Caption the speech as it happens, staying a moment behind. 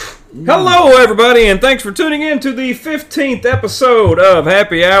Hello, everybody, and thanks for tuning in to the 15th episode of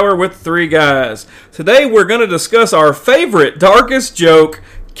Happy Hour with Three Guys. Today, we're going to discuss our favorite darkest joke,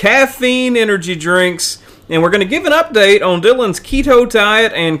 caffeine energy drinks, and we're going to give an update on Dylan's keto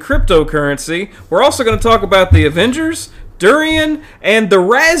diet and cryptocurrency. We're also going to talk about the Avengers, Durian, and the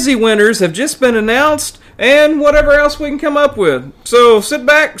Razzie winners have just been announced, and whatever else we can come up with. So sit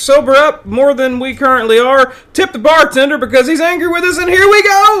back, sober up more than we currently are, tip the bartender because he's angry with us, and here we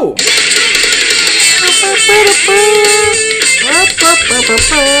go!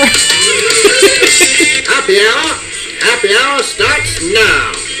 Happy hour starts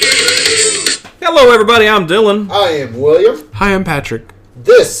now. Hello everybody, I'm Dylan. I am William. Hi, I'm Patrick.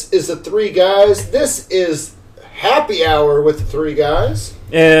 This is the Three Guys. This is Happy Hour with the Three Guys.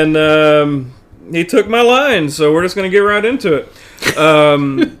 And he took my line, so we're just going to get right into it.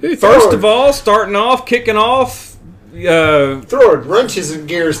 First of all, starting off, kicking off, throwing wrenches and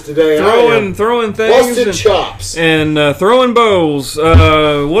gears today. throwing things, busted chops, and throwing bowls.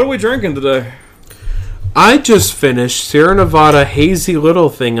 What are we drinking today? I just finished Sierra Nevada Hazy Little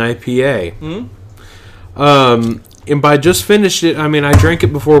Thing IPA. And by just finished it, I mean I drank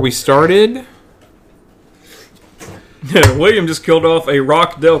it before we started. Yeah, William just killed off a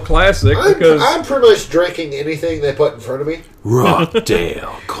Rockdale Classic because I'm pretty much drinking anything they put in front of me.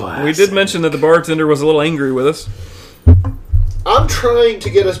 Rockdale Classic. We did mention that the bartender was a little angry with us. I'm trying to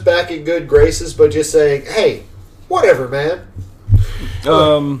get us back in good graces by just saying, hey, whatever, man.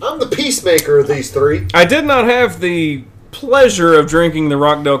 I'm the peacemaker of these three. I did not have the pleasure of drinking the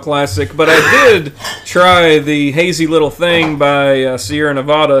Rockdale Classic, but I did try the Hazy Little Thing by Sierra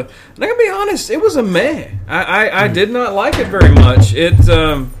Nevada. And I gotta be honest, it was a meh. I did not like it very much. It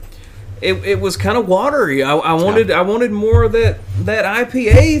was kind of watery. I wanted more of that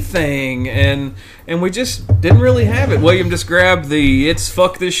IPA thing, and we just didn't really have it. William just grabbed the "It's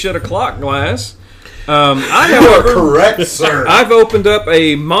fuck this shit o'clock" glass. You are correct, sir. I've opened up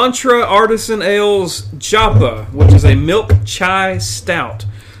a Mantra Artisan Ales Japa, which is a milk chai stout.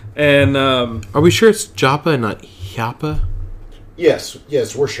 And are we sure it's Japa and not Japa? Yes,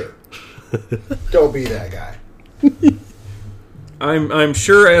 we're sure. Don't be that guy. I'm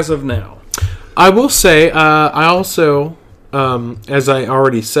sure as of now. I will say, I also, as I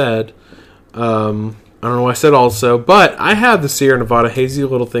already said, I don't know why I said also, but I have the Sierra Nevada Hazy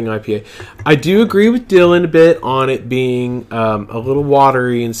Little Thing IPA. I do agree with Dylan a bit on it being a little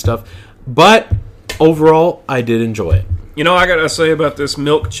watery and stuff, but overall, I did enjoy it. You know, I gotta say about this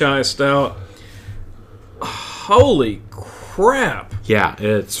milk chai stout, holy crap. Yeah,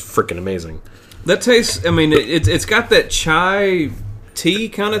 it's freaking amazing. That tastes, I mean, it's got that chai tea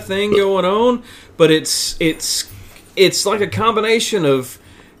kind of thing going on, but it's like a combination of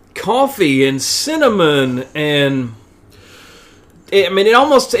coffee and cinnamon and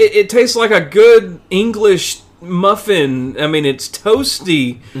it tastes like a good English muffin. I mean, it's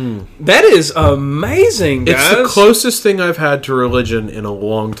toasty. That is amazing, guys. It's the closest thing I've had to religion in a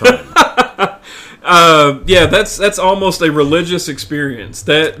long time. Yeah, that's almost a religious experience.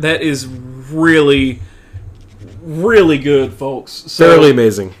 That is really good, folks. So, Fairly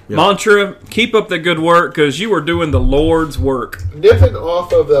amazing. Yeah. Mantra, keep up the good work because you are doing the Lord's work. Nipping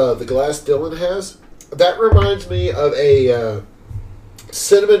off of the glass Dylan has, that reminds me of a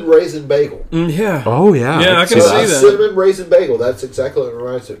cinnamon raisin bagel. Yeah. Oh, yeah. Yeah, I can see that. Cinnamon raisin bagel, that's exactly what it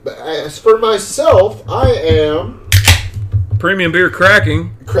reminds me. But as for myself, I am Premium beer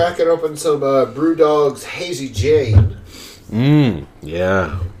cracking open some Brewdog's Hazy Jane.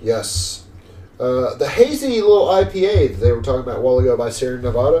 Yeah. Yes. The hazy little IPA that they were talking about a while ago by Sierra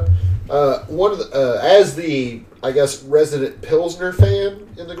Nevada. One of the, as the, I guess, resident Pilsner fan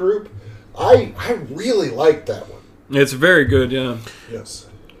in the group, I really liked that one. It's very good, yeah. Yes.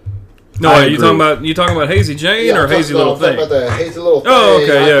 No, are you talking about Hazy Jane or Hazy Little Thing? I'm talking about the Hazy Little Thing. Oh,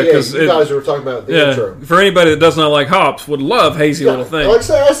 okay, yeah, because you guys were talking about the intro. For anybody that does not like hops, would love Hazy Little Thing. Like I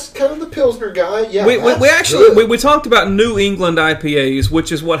said, that's kind of the Pilsner guy. Yeah, we talked about New England IPAs,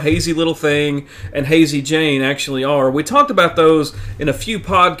 which is what Hazy Little Thing and Hazy Jane actually are. We talked about those in a few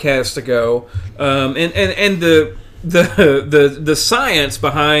podcasts ago, and the science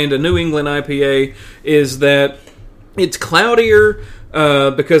behind a New England IPA is that it's cloudier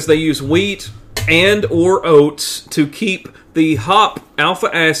because they use wheat and or oats to keep the hop alpha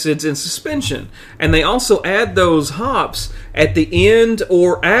acids in suspension. And they also add those hops at the end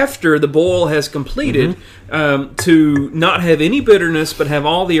or after the boil has completed to not have any bitterness but have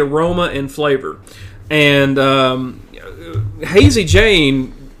all the aroma and flavor. And Hazy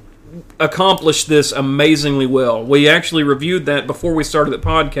Jane accomplished this amazingly well. We actually reviewed that before we started the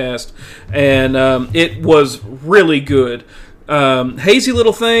podcast, and it was really good. Hazy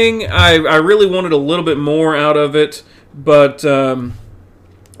Little Thing, I really wanted a little bit more out of it, but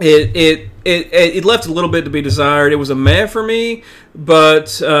it left a little bit to be desired. It was a meh for me,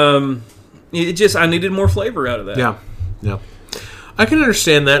 but I needed more flavor out of that. Yeah. I can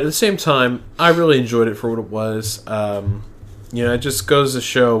understand that. At the same time, I really enjoyed it for what it was. It just goes to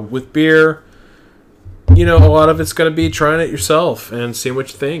show with beer, a lot of it's going to be trying it yourself and seeing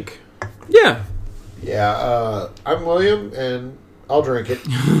what you think. Yeah. Yeah, I'm William, and I'll drink it.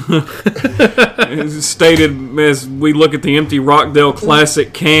 It's stated as we look at the empty Rockdale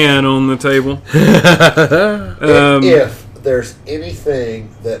Classic can on the table. If there's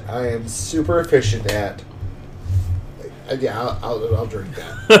anything that I am super efficient at, I'll drink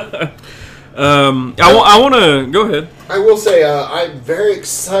that. I want to go ahead. I will say I'm very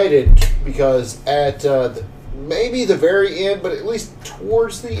excited because at maybe the very end, but at least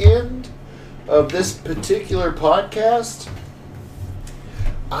towards the end of this particular podcast,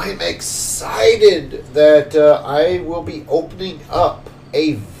 I'm excited that I will be opening up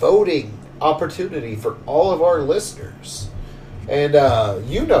a voting opportunity for all of our listeners. And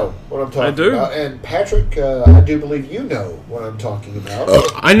you know what I'm talking about. And Patrick, I do believe you know what I'm talking about.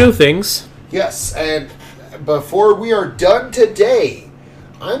 I know things. Yes, and before we are done today,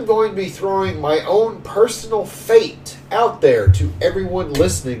 I'm going to be throwing my own personal fate out there to everyone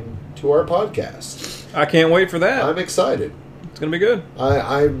listening to our podcast. I can't wait for that. I'm excited. It's going to be good.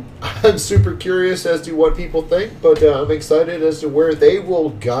 I'm super curious as to what people think, but I'm excited as to where they will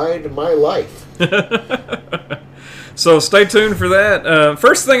guide my life. So stay tuned for that.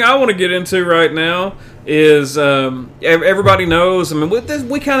 First thing I want to get into right now is everybody knows. I mean, with this,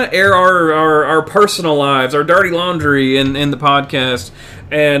 we kind of air our personal lives, our dirty laundry in the podcast.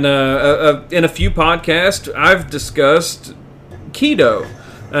 And in a few podcasts, I've discussed keto.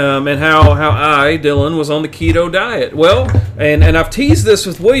 And how I, Dylan, was on the keto diet. Well, and I've teased this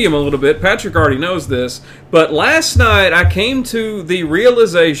with William a little bit. Patrick already knows this. But last night I came to the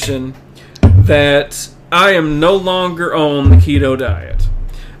realization that I am no longer on the keto diet.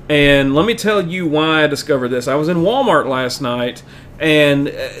 And let me tell you why I discovered this. I was in Walmart last night, and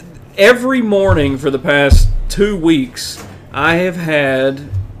every morning for the past 2 weeks, I have had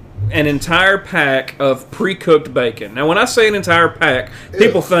an entire pack of pre-cooked bacon. Now, when I say an entire pack,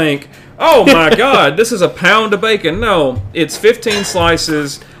 people think, oh my God, this is a pound of bacon. No, it's 15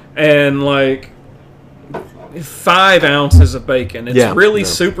 slices and like 5 ounces of bacon. It's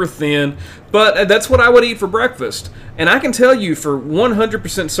super thin, but that's what I would eat for breakfast. And I can tell you for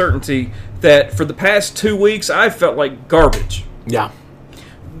 100% certainty that for the past 2 weeks, I've felt like garbage. Yeah.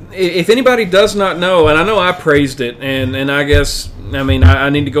 If anybody does not know, and I know I praised it, and I guess, I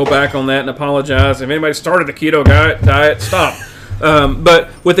need to go back on that and apologize. If anybody started a keto diet, stop. But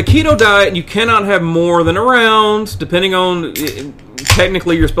with the keto diet, you cannot have more than around, depending on,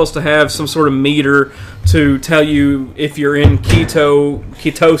 technically you're supposed to have some sort of meter to tell you if you're in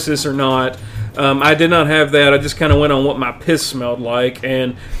ketosis or not. I did not have that. I just kind of went on what my piss smelled like,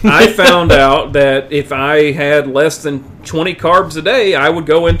 and I found out that if I had less than 20 carbs a day, I would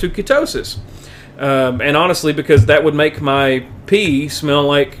go into ketosis. And honestly, because that would make my pee smell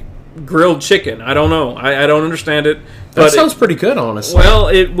like grilled chicken. I don't know. I don't understand it. But that sounds pretty good, honestly. Well,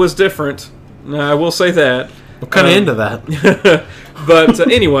 it was different. I will say that. I'm kind of into that. But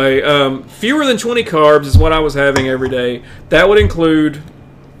anyway, fewer than 20 carbs is what I was having every day. That would include,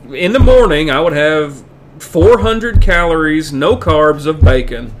 in the morning, I would have 400 calories, no carbs, of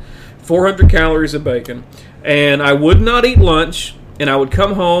bacon. 400 calories of bacon. And I would not eat lunch, and I would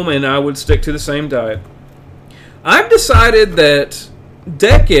come home and I would stick to the same diet. I've decided that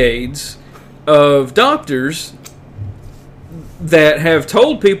decades of doctors that have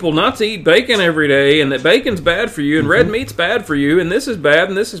told people not to eat bacon every day and that bacon's bad for you and red meat's bad for you and this is bad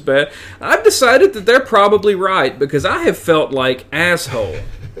and this is bad, I've decided that they're probably right because I have felt like asshole.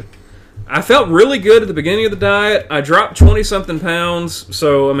 I felt really good at the beginning of the diet. I dropped 20-something pounds,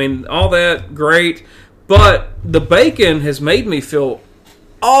 so, all that, great. But the bacon has made me feel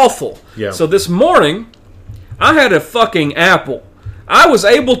awful. Yeah. So this morning, I had a fucking apple. I was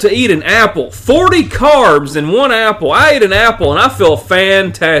able to eat an apple. 40 carbs in one apple. I ate an apple, and I feel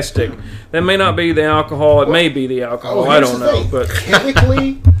fantastic. That may not be the alcohol. It may be the alcohol. I don't know. But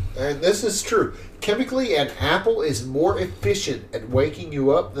chemically, and this is true, chemically, an apple is more efficient at waking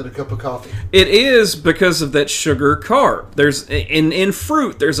you up than a cup of coffee. It is because of that sugar carb. There's in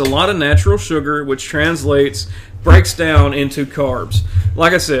fruit, there's a lot of natural sugar, which breaks down into carbs.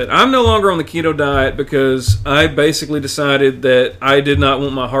 Like I said, I'm no longer on the keto diet because I basically decided that I did not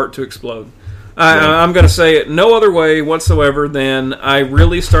want my heart to explode. I'm going to say it no other way whatsoever than I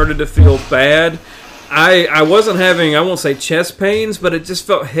really started to feel bad I wasn't having, I won't say chest pains, but it just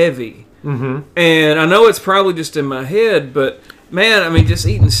felt heavy. Mm-hmm. And I know it's probably just in my head, but man, I mean, just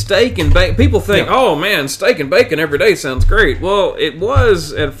eating steak and bacon. People think, oh man, steak and bacon every day sounds great. Well, it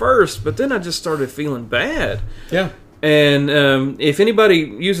was at first, but then I just started feeling bad. Yeah. And if anybody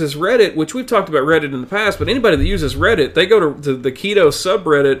uses Reddit, which we've talked about Reddit in the past, but anybody that uses Reddit, they go to the keto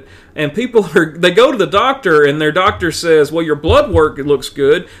subreddit, and they go to the doctor, and their doctor says, well, your blood work looks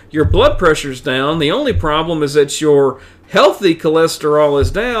good, your blood pressure's down, the only problem is that your healthy cholesterol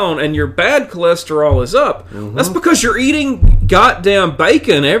is down and your bad cholesterol is up. Mm-hmm. That's because you're eating goddamn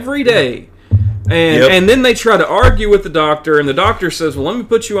bacon every day. And then they try to argue with the doctor, and the doctor says, well, let me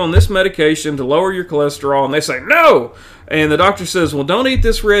put you on this medication to lower your cholesterol. And they say, no. And the doctor says, well, don't eat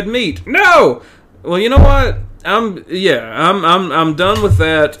this red meat. No. Well, you know what? I'm done with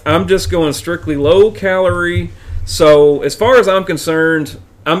that. I'm just going strictly low calorie. So as far as I'm concerned,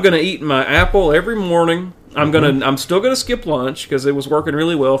 I'm going to eat my apple every morning. I'm still gonna skip lunch because it was working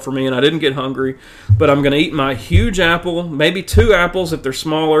really well for me and I didn't get hungry. But I'm gonna eat my huge apple, maybe 2 apples if they're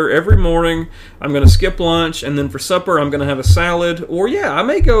smaller, every morning. I'm gonna skip lunch, and then for supper I'm gonna have a salad, or I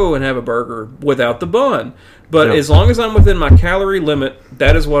may go and have a burger without the bun. But as long as I'm within my calorie limit,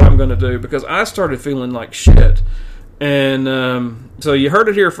 that is what I'm gonna do, because I started feeling like shit. And so you heard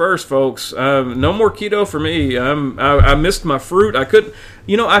it here first, folks. No more keto for me. I missed my fruit. I could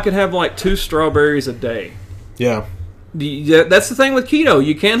have like 2 strawberries a day. Yeah. That's the thing with keto.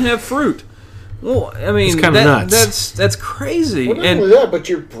 You can't have fruit. Well, I mean, it's kind of nuts. That's crazy. Well, not only that, but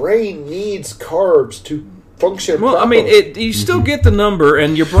your brain needs carbs to function properly. I mean, you still get the number,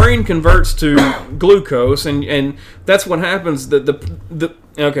 and your brain converts to glucose, and that's what happens.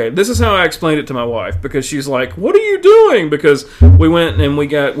 Okay, this is how I explained it to my wife, because she's like, "What are you doing?" Because we went and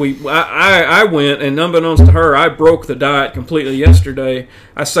I went, and unbeknownst to her, I broke the diet completely yesterday.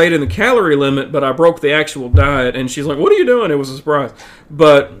 I stayed in the calorie limit, but I broke the actual diet, and she's like, "What are you doing?" It was a surprise.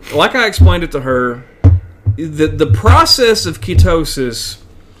 But like I explained it to her, the process of ketosis,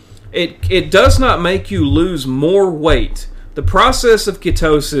 it does not make you lose more weight. The process of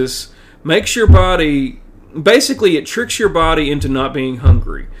ketosis makes your body, basically it tricks your body into not being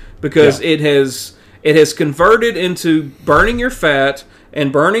hungry, because it has converted into burning your fat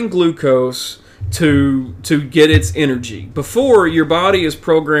and burning glucose to get its energy. Before, your body is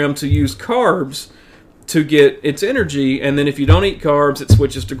programmed to use carbs to get its energy, and then if you don't eat carbs, it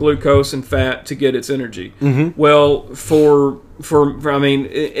switches to glucose and fat to get its energy. Mm-hmm. Well,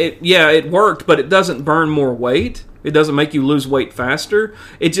 it worked, but it doesn't burn more weight. It doesn't make you lose weight faster.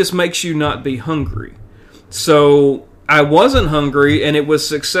 It just makes you not be hungry. So I wasn't hungry, and it was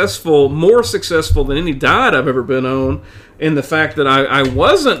more successful than any diet I've ever been on, in the fact that I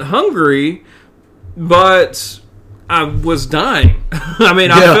wasn't hungry, but I was dying. I mean,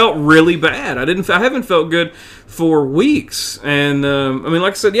 I felt really bad. I haven't felt good for weeks. And,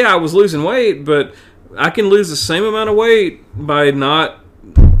 like I said, I was losing weight, but I can lose the same amount of weight by not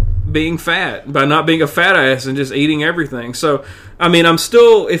being fat, by not being a fat ass and just eating everything. So, I mean, I'm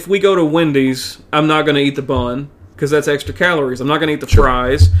still, if we go to Wendy's, I'm not going to eat the bun, because that's extra calories. I'm not going to eat the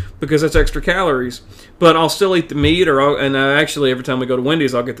fries, because that's extra calories. But I'll still eat the meat, actually, every time we go to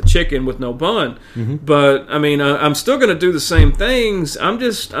Wendy's, I'll get the chicken with no bun. Mm-hmm. But, I mean, I'm still going to do the same things.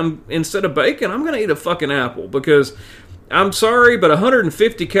 Instead of bacon, I'm going to eat a fucking apple, because I'm sorry, but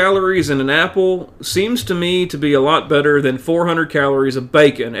 150 calories in an apple seems to me to be a lot better than 400 calories of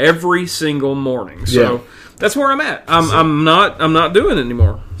bacon every single morning. So that's where I'm at. I'm not doing it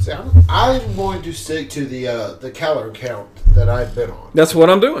anymore. See, I'm going to stick to the calorie count that I've been on. That's what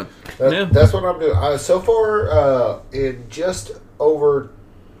I'm doing. That's what I'm doing. So far, in just over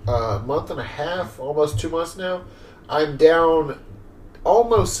a month and a half, almost 2 months now, I'm down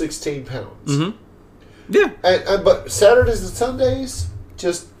almost 16 pounds. Mm-hmm. Yeah. But Saturdays and Sundays,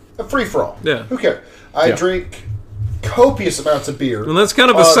 just a free-for-all. Yeah. Who cares? I drink copious amounts of beer. And that's kind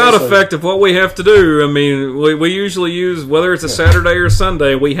of a side effect of what we have to do. I mean, we usually use, whether it's a Saturday or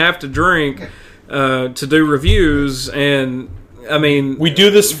Sunday, we have to drink to do reviews. And, I mean, we do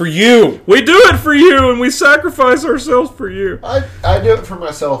this for you. We do it for you, and we sacrifice ourselves for you. I do it for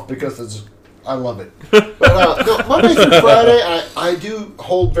myself because I love it. But no, Monday through Friday, I do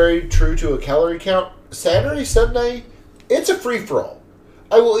hold very true to a calorie count. Saturday, Sunday, it's a free-for-all.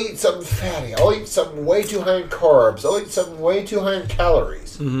 I will eat something fatty. I'll eat something way too high in carbs. I'll eat something way too high in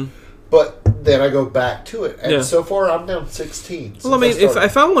calories. Mm-hmm. But then I go back to it. And so far, I'm down 16. Well, I mean,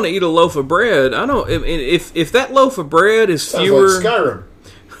 if I want to eat a loaf of bread, I don't. If that loaf of bread is Sounds fewer. like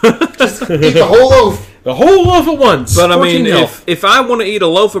Skyrim. Just eat the whole loaf. The whole loaf at once. But I mean, 14 health. if I want to eat a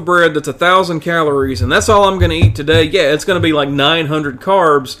loaf of bread that's 1,000 calories and that's all I'm going to eat today, yeah, it's going to be like 900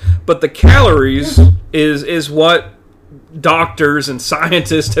 carbs. But the calories is what doctors and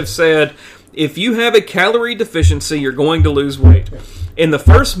scientists have said. If you have a calorie deficiency, you're going to lose weight. In the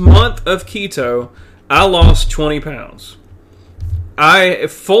first month of keto, I lost 20 pounds. I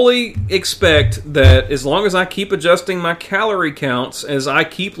fully expect that as long as I keep adjusting my calorie counts, as I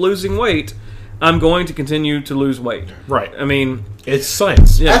keep losing weight, I'm going to continue to lose weight. Right. I mean, It's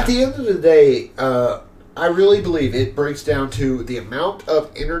science. yeah. At the end of the day, I really believe it breaks down to the amount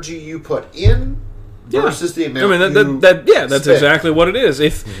of energy you put in versus the amount. That's spend. exactly what it is.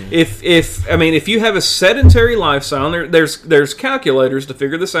 If you have a sedentary lifestyle, and there's calculators to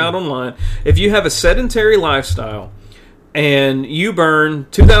figure this out online. If you have a sedentary lifestyle and you burn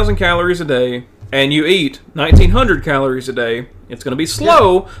 2,000 calories a day and you eat 1,900 calories a day, it's going to be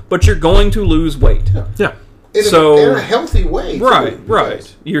slow, but you're going to lose weight. Yeah. In a healthy way, too, Right.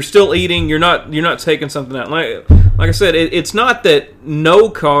 because- You're still eating. You're not taking something out. Like I said, it's not that no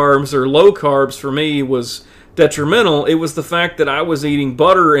carbs or low carbs for me was detrimental. It was the fact that I was eating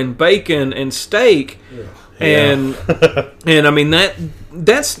butter and bacon and steak, and and I mean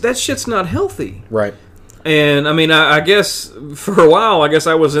that shit's not healthy. Right. And I mean, I guess for a while,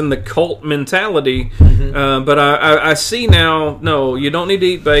 I was in the cult mentality. But I see now, no, you don't need to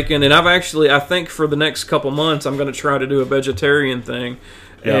eat bacon. And I think for the next couple months, I'm going to try to do a vegetarian thing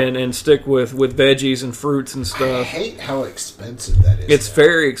and stick with veggies and fruits and I stuff. hate how expensive that is. It's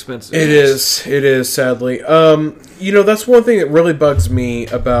very expensive. It is, sadly. That's one thing that really bugs me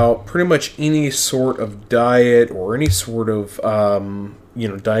about pretty much any sort of diet or any sort of,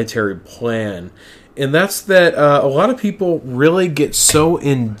 dietary plan. And that's that a lot of people really get so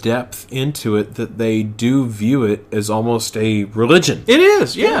in-depth into it that they do view it as almost a religion. It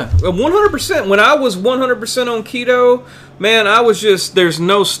is, yeah. 100%. When I was 100% on keto, man, I was just, there's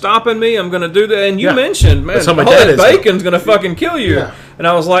no stopping me. I'm going to do that. And you mentioned, man, That's how my all dad that is. bacon's going to fucking kill you. Yeah. And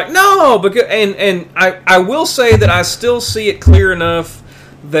I was like, no. Because, and I will say that I still see it clear enough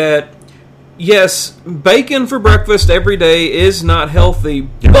that, yes, bacon for breakfast every day is not healthy,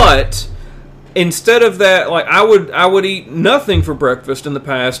 but instead of that, like I would eat nothing for breakfast in the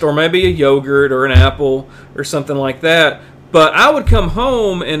past, or maybe a yogurt or an apple or something like that. But I would come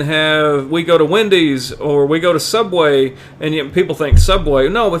home and we go to Wendy's or we go to Subway, and people think Subway.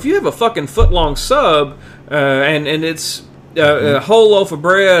 No, if you have a fucking foot-long sub and it's a whole loaf of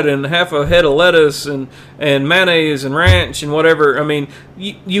bread and half a head of lettuce and mayonnaise and ranch and whatever, I mean,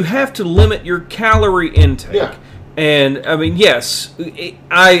 you have to limit your calorie intake. Yeah. And, I mean, yes,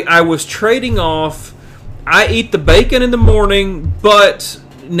 I was trading off. I eat the bacon in the morning, but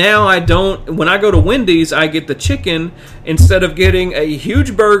now I don't. When I go to Wendy's, I get the chicken instead of getting a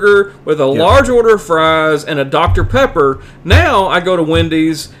huge burger with a large order of fries and a Dr. Pepper. Now I go to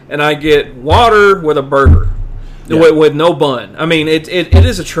Wendy's and I get water with a burger with no bun. I mean, it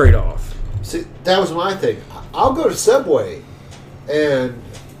is a trade-off. See, that was my thing. I'll go to Subway, and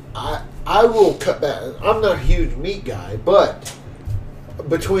I will cut back. I'm not a huge meat guy, but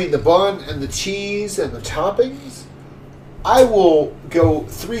between the bun and the cheese and the toppings, I will go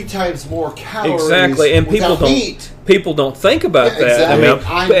 3 times more calories. Exactly, and people don't think about that. Exactly.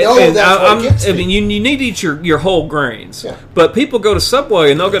 I know that's what gets me. I mean, you need to eat your whole grains. Yeah. But people go to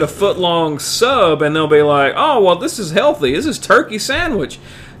Subway and they'll get a foot-long sub and they'll be like, oh, well, this is healthy. This is turkey sandwich.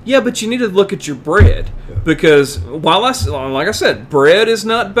 Yeah, but you need to look at your bread. Because like I said, bread is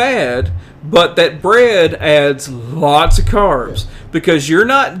not bad, but that bread adds lots of carbs. Because you're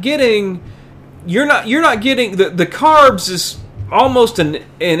not getting the carbs is almost an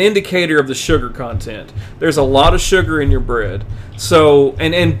indicator of the sugar content. There's a lot of sugar in your bread. So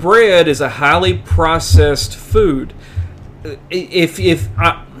and bread is a highly processed food.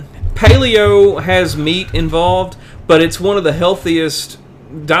 Paleo has meat involved, but it's one of the healthiest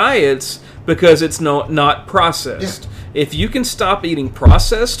diets because it's not processed. Yeah. If you can stop eating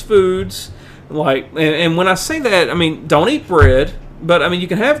processed foods, and when I say that, I mean don't eat bread, but I mean you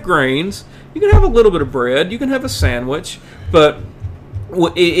can have grains, you can have a little bit of bread, you can have a sandwich, but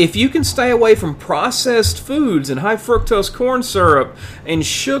if you can stay away from processed foods and high fructose corn syrup and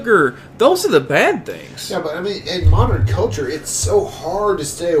sugar, those are the bad things. Yeah, but I mean in modern culture, it's so hard to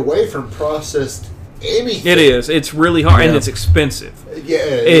stay away from processed anything. It is. It's really hard, and it's expensive. Yeah,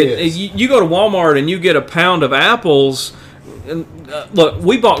 it is. You go to Walmart and you get a pound of apples. And, look,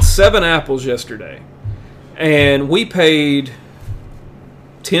 we bought 7 apples yesterday, and we paid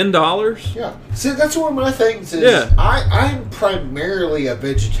 $10. Yeah. See, that's one of my things is I'm primarily a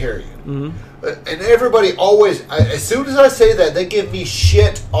vegetarian. And everybody always, as soon as I say that, they give me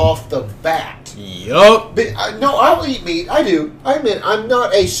shit off the bat. Yup. But, no, I'll eat meat. I do. I admit, I'm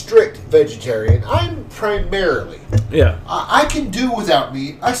not a strict vegetarian. I'm primarily. Yeah. I can do without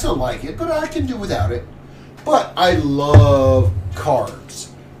meat. I still like it, but I can do without it. But I love carbs,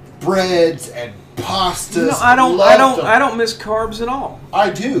 breads, and pastas. No, I Love them. don't miss carbs at all. I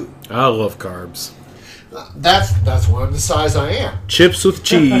do. I love carbs. That's why I'm the size I am. Chips with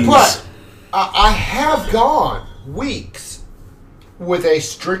cheese. But I have gone weeks with a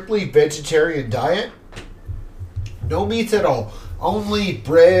strictly vegetarian diet. No meats at all. Only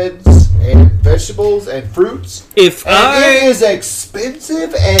breads and vegetables and fruits. It is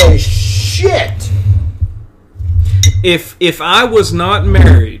expensive as shit. If I was not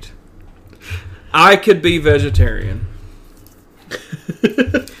married, I could be vegetarian.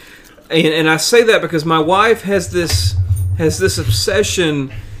 And I say that because my wife has this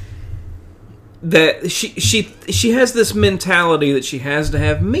obsession that she has this mentality that she has to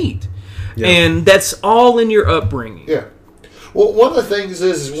have meat, and that's all in your upbringing. Yeah. Well, one of the things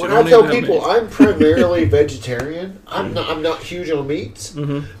is when I tell people I'm primarily vegetarian, I'm not huge on meats.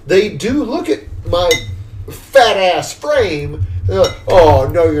 Mm-hmm. They do look at my fat ass frame. They're like, "Oh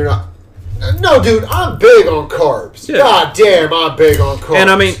no, you're not." No, dude, I'm big on carbs. Yeah. God damn, I'm big on carbs. And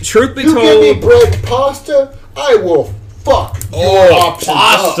I mean, truth be told, you give me bread and pasta, I will fuck your options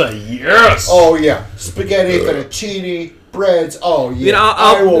pasta, up. yes. Oh yeah, spaghetti, fettuccine, breads. Oh yeah, you know,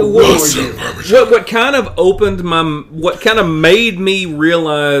 I will ruin you. What kind of made me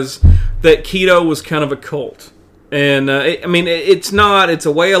realize that keto was kind of a cult. And, it's not. It's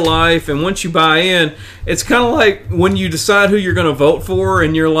a way of life. And once you buy in, it's kind of like when you decide who you're going to vote for,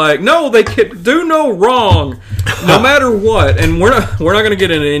 and you're like, no, they can do no wrong, no matter what. And we're not going to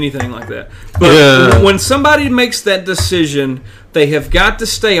get into anything like that. But when somebody makes that decision, they have got to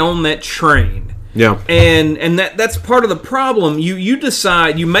stay on that train. Yeah. And that's part of the problem. You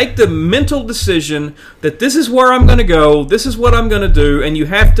decide, you make the mental decision that this is where I'm going to go, this is what I'm going to do, and you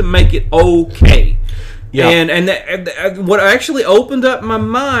have to make it okay. Yeah. And what actually opened up my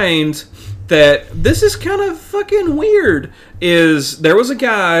mind that this is kind of fucking weird is there was a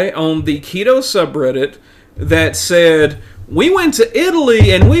guy on the keto subreddit that said, we went to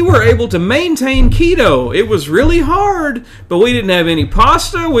Italy and we were able to maintain keto. It was really hard, but we didn't have any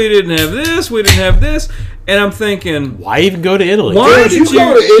pasta, we didn't have this, we didn't have this. And I'm thinking, why even go to Italy? Why did you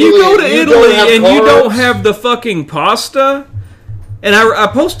go to Italy and you don't have the fucking pasta? And I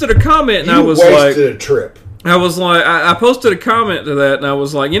posted a comment, and I was like, wasted a trip. I was like, I posted a comment to that, and I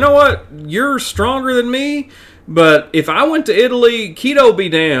was like, you know what? You're stronger than me, but if I went to Italy, keto be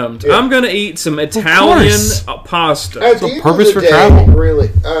damned. Yeah. I'm going to eat some Italian pasta. At the end purpose of the for day, travel.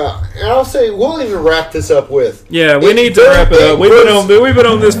 Really. And I'll say, we'll even wrap this up with. Yeah, we need to wrap it up. We've been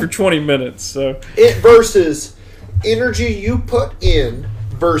on this for 20 minutes. So it versus energy you put in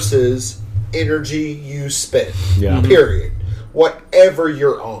versus energy you spend. Yeah. Period. Whatever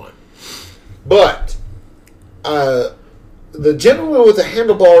you're on. But the gentleman with the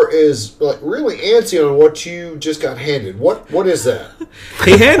handlebar is like really antsy on what you just got handed. What is that?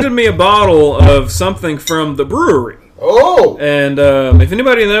 He handed me a bottle of something from the brewery. Oh! And if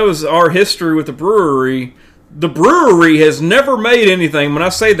anybody knows our history with the brewery has never made anything. When I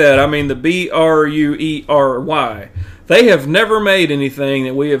say that, I mean the BRUERY. They have never made anything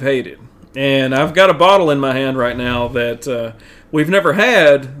that we have hated. And I've got a bottle in my hand right now that we've never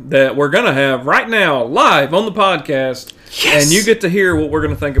had that we're going to have right now, live on the podcast. Yes. And you get to hear what we're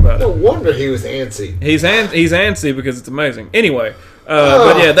going to think about it. No wonder he was antsy. He's antsy because it's amazing. Anyway,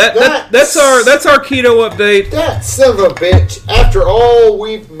 but yeah, that's our keto update. That son of a bitch, after all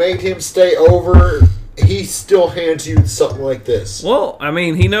we've made him stay over, he still hands you something like this. Well, I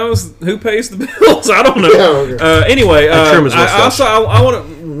mean, he knows who pays the bills. I don't know. Anyway, I want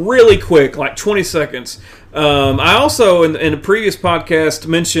to really quick, like 20 seconds. I also, in a previous podcast,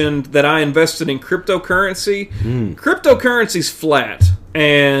 mentioned that I invested in cryptocurrency. Cryptocurrency's flat,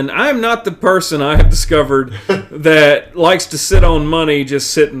 and I'm not the person I have discovered that likes to sit on money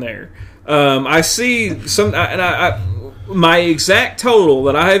just sitting there. I see some, my exact total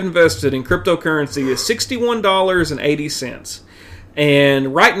that I have invested in cryptocurrency is $61.80,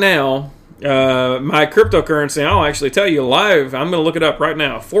 and right now, my cryptocurrency, I'll actually tell you live, I'm going to look it up right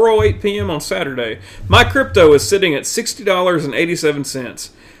now, 4:08 p.m. on Saturday. My crypto is sitting at $60.87.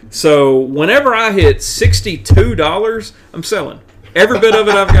 So whenever I hit $62, I'm selling. Every bit of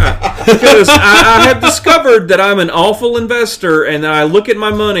it I've got. Because I have discovered that I'm an awful investor, and I look at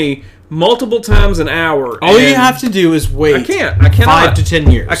my money multiple times an hour. All you have to do is wait. I cannot. 5 to 10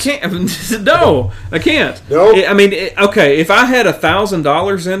 years. I can't. No, I can't. Nope. Okay, if I had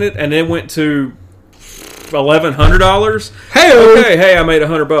 $1,000 in it and it went to $1,100, hey, I made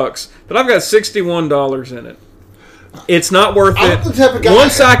 $100, but I've got $61 in it. It's not worth I'm it. the type of guy-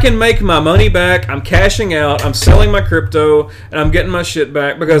 Once I can make my money back, I'm cashing out, I'm selling my crypto, and I'm getting my shit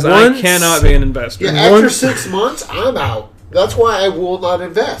back because I cannot be an investor. Yeah, after 6 months, I'm out. That's why I will not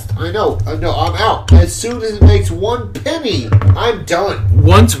invest. I know, I'm out. As soon as it makes 1 penny, I'm done.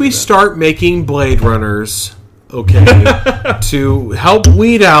 Once we start making Blade Runners, okay, to help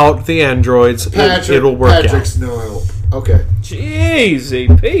weed out the androids, it'll work Patrick's no help. Okay.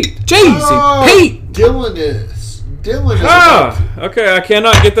 Jeezy Pete. out. Pete! Dylan is. Okay, I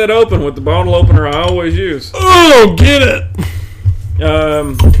cannot get that open with the bottle opener I always use. Oh, get it!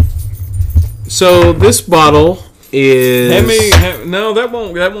 So this bottle is. No, that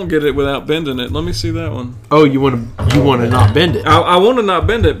won't get it without bending it. Let me see that one. Oh, you want to not bend it? I want to not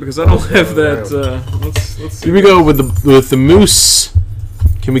bend it because I don't have that. Let's see. Here we go with the moose.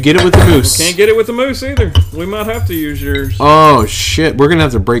 Can we get it with the moose? Can't get it with the moose either. We might have to use yours. Oh shit! We're gonna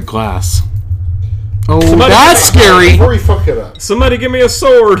have to break glass. Oh, Somebody that's scary. Before you fuck it up. Somebody give me a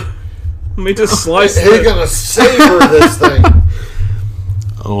sword. Let me just slice You're it. gonna savor this thing.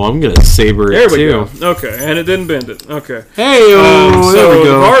 Oh, I'm gonna savor it There we too. go. Okay, and it didn't bend it. Okay. Hey, So there we the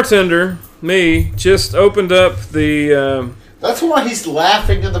go. bartender, me, just opened up the. That's why he's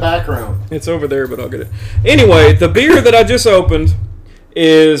laughing in the background. It's over there, but I'll get it. Anyway, the beer that I just opened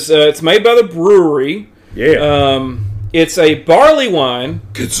is it's made by the brewery. Yeah. It's a barley wine.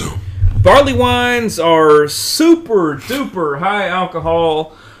 Get some. Barley wines are super duper high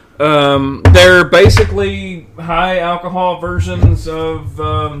alcohol. They're basically high alcohol versions of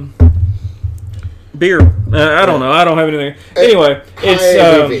beer. I don't know. I don't have anything. Anyway,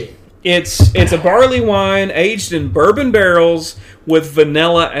 it's a barley wine aged in bourbon barrels with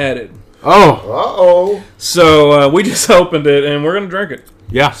vanilla added. Oh, Uh-oh. So we just opened it and we're gonna drink it.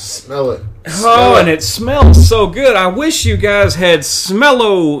 yeah. Smell it. Oh, and it smells so good. I wish you guys had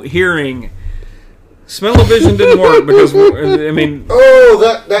smello hearing. Smell-o-vision didn't work because, I mean... Oh,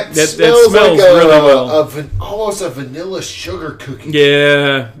 that smells like really well. almost a vanilla sugar cookie.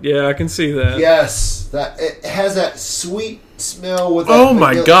 Yeah, I can see that. Yes, that it has that sweet smell with that Oh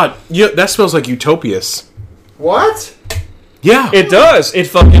my vanilla- god. Yeah, that smells like Utopias. What? Yeah. It does. It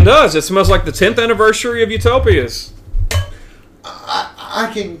fucking does. It smells like the 10th anniversary of Utopias. I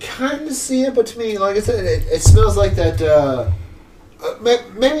can kind of see it, but to me, like I said, it smells like that.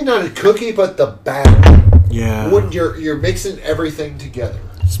 Maybe not a cookie, but the batter. Yeah. When you're mixing everything together.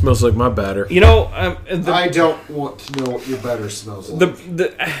 Smells like my batter. You know, I don't want to know what your batter smells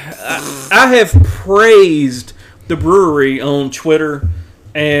like. I have praised the brewery on Twitter,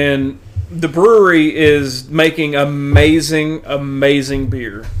 and the brewery is making amazing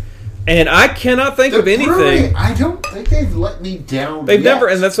beer. And I cannot think of anything. Brewery, I don't think they've let me down. They've yet. never,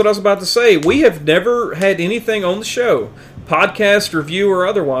 and that's what I was about to say. We have never had anything on the show, podcast, review, or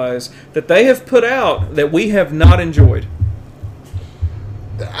otherwise, that they have put out that we have not enjoyed.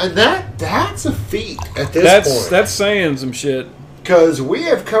 And that's a feat at this point. That's saying some shit. Because we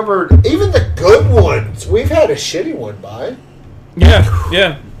have covered even the good ones. We've had a shitty one by.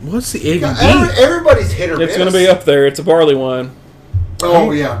 Yeah. What's the ABV? Everybody's hit or miss. It's going to be up there. It's a barley wine.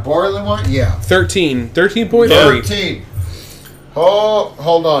 Oh, yeah. Barley wine? Yeah. 13.3. 13. Oh,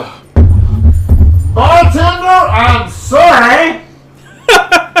 hold on. Bartender, I'm sorry.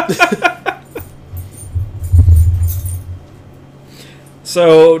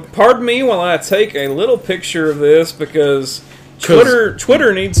 So, pardon me while I take a little picture of this because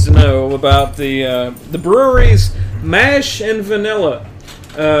Twitter needs to know about the brewery's mash and vanilla.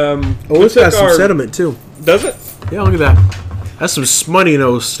 It's got some sediment too. Does it? Yeah, look at that. That's some smutty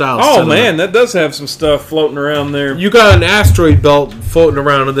nose style. Oh sediment. man, that does have some stuff floating around there. You got an asteroid belt floating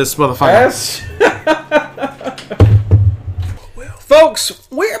around in this motherfucker. Folks,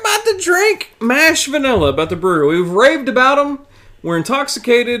 we're about to drink mash vanilla about the brewery. We've raved about them. We're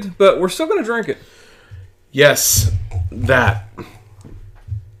intoxicated, but we're still going to drink it. Yes, that.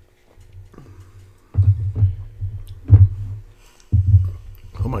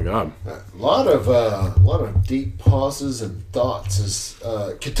 Oh my god! A lot of deep pauses and thoughts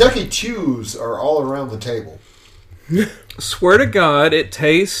as Kentucky Chews are all around the table. Swear to God, it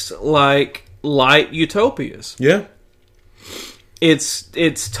tastes like light Utopias. Yeah.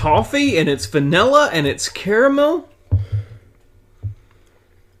 It's toffee and it's vanilla and it's caramel.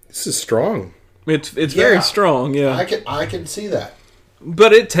 This is strong. It's very strong. Yeah. I can see that.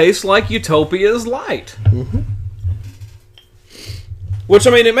 but it tastes like Utopia's light. Which,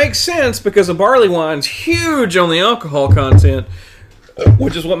 I mean, it makes sense because a barley wine's huge on the alcohol content,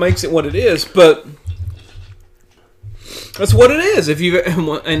 which is what makes it what it is. But that's what it is. If you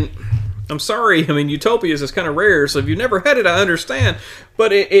and I'm sorry, I mean, Utopia's is kind of rare, so if you've never had it, I understand.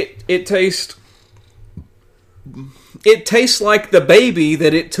 But it tastes like the baby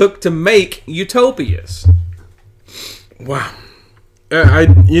that it took to make Utopia's. Wow. I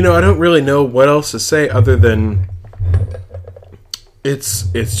don't really know what else to say other than it's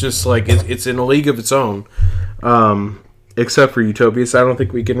just like it's in a league of its own. Except for Utopias, I don't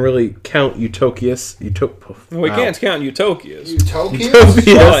think we can really count Utopias. We can't count Utopias. Utopias?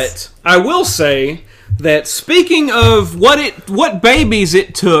 But I will say that speaking of what babies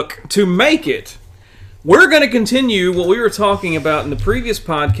it took to make it, we're going to continue what we were talking about in the previous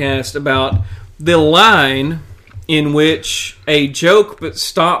podcast about the line in which a joke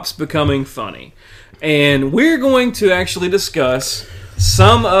stops becoming funny. And we're going to actually discuss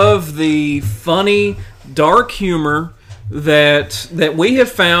some of the funny, dark humor that we have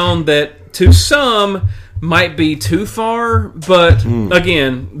found that to some might be too far, but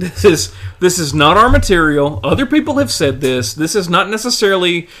again, this is not our material. Other people have said this. This is not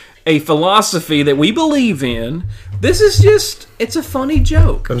necessarily a philosophy that we believe in. This is just, it's a funny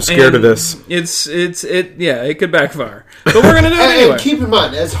joke. I'm scared of this. It could backfire. But we're going to do it anyway. And keep in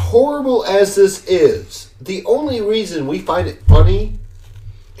mind, as horrible as this is, the only reason we find it funny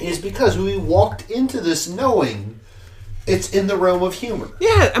is because we walked into this knowing it's in the realm of humor.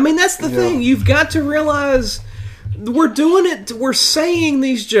 Yeah, I mean, that's the thing. You've got to realize we're doing it, we're saying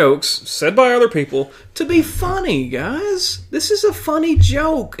these jokes, said by other people, to be funny, guys. This is a funny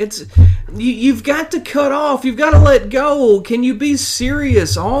joke. You've got to cut off. You've got to let go. Can you be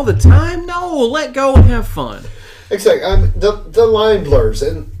serious all the time? No, let go and have fun. Exactly. The line blurs.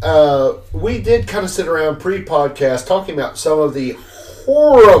 And we did kind of sit around pre-podcast talking about some of the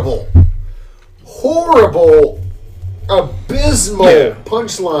horrible, abysmal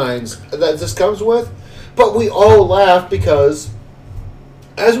punchlines that this comes with. But we all laugh because,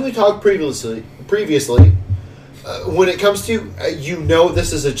 as we talked previously, when it comes to,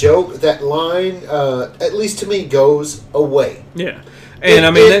 this is a joke, that line, at least to me, goes away. Yeah. And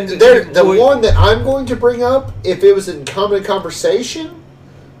I mean... the one that I'm going to bring up, if it was in common conversation,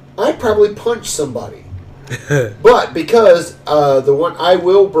 I'd probably punch somebody. But because the one I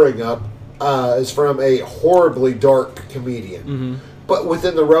will bring up is from a horribly dark comedian. Mm-hmm. But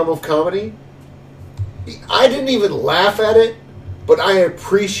within the realm of comedy, I didn't even laugh at it, but I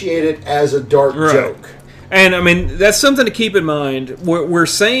appreciate it as a dark joke. And, I mean, that's something to keep in mind. We're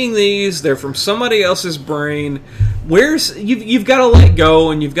saying these, they're from somebody else's brain. You've got to let go,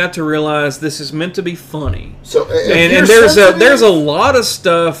 and you've got to realize this is meant to be funny. So, and there's a lot of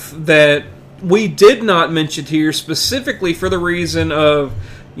stuff that we did not mention here specifically for the reason of,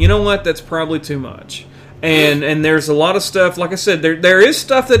 you know what, that's probably too much. And there's a lot of stuff, like I said, there is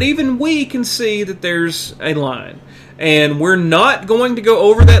stuff that even we can see that there's a line. And we're not going to go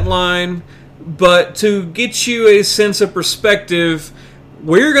over that line, but to get you a sense of perspective,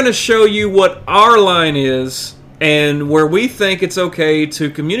 we're going to show you what our line is and where we think it's okay to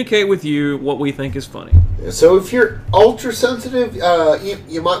communicate with you what we think is funny. So if you're ultra sensitive,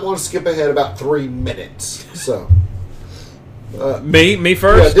 you might want to skip ahead about 3 minutes. So me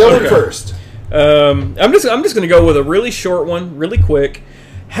first? Yeah, Dylan first. I'm just going to go with a really short one, really quick.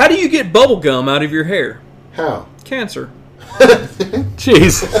 How do you get bubble gum out of your hair? How? Cancer.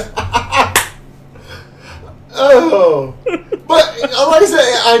 Jeez. Oh, but like I said,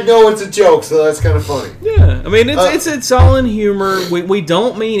 I know it's a joke, so that's kind of funny. Yeah, I mean it's all in humor. We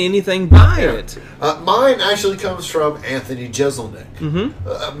don't mean anything by it. Mine actually comes from Anthony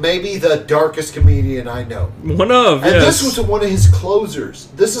Jeselnik, maybe the darkest comedian I know. One of, and this was one of his closers.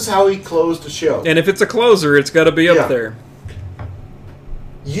 This is how he closed the show. And if it's a closer, it's got to be up there.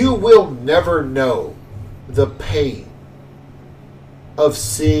 You will never know the pain of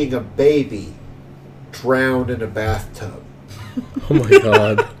seeing a baby drowned in a bathtub. Oh my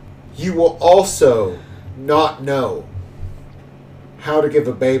God. You will also not know how to give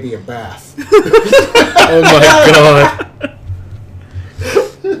a baby a bath. Oh my God.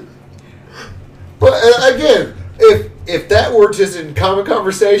 But again, if that were just in common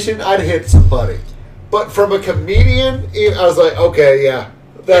conversation, I'd hit somebody. But from a comedian, I was like, okay, yeah.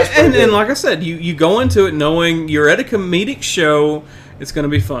 That's and like I said, you go into it knowing you're at a comedic show. It's going to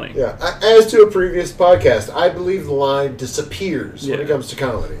be funny. Yeah. As to a previous podcast, I believe the line disappears when it comes to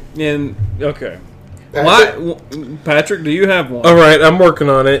comedy. And okay, Patrick, Patrick, do you have one? All right, I'm working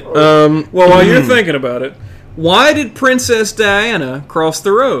on it. Well, while you're thinking about it, Why did Princess Diana cross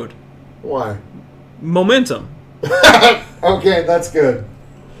the road? Why? Momentum. Okay, that's good.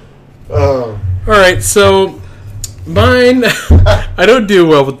 All right, so mine. I don't do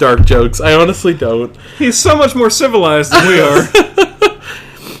well with dark jokes. I honestly don't. He's so much more civilized than we are.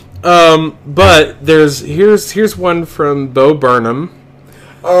 But here's one from Bo Burnham.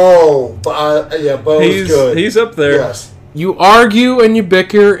 Oh, yeah, Bo's good. He's up there. Yes. You argue and you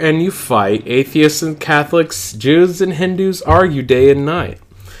bicker and you fight. Atheists and Catholics, Jews and Hindus argue day and night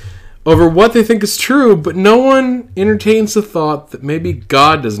over what they think is true, but no one entertains the thought that maybe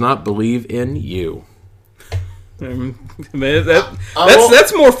God does not believe in you. Man,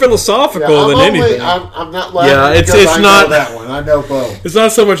 that's more philosophical than anything. I'm not laughing. Yeah, it's because I not know that one. I know Bo. It's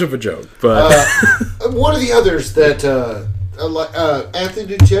not so much of a joke, but One of the others that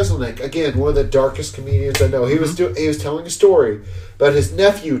Anthony Jeselnik, again, one of the darkest comedians I know. He was telling a story about his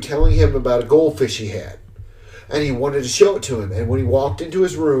nephew telling him about a goldfish he had, and he wanted to show it to him. And when he walked into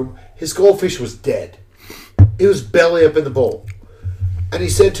his room, his goldfish was dead. It was belly up in the bowl, and he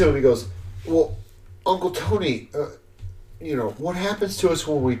said to him, he goes, "Well, Uncle Tony, what happens to us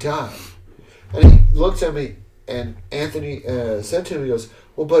when we die?" And he looked at me, and Anthony said to him, he goes,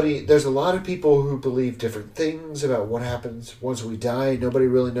 "Well, buddy, there's a lot of people who believe different things about what happens once we die. Nobody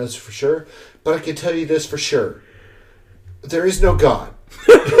really knows for sure. But I can tell you this for sure. There is no God."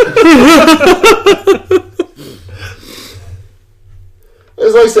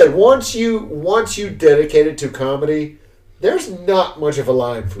 As I said, once you dedicate it to comedy, there's not much of a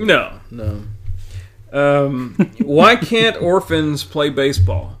line for you. No. Why can't orphans play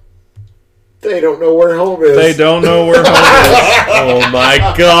baseball? They don't know where home is. They don't know where home is. oh my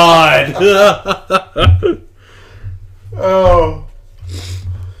god! Oh,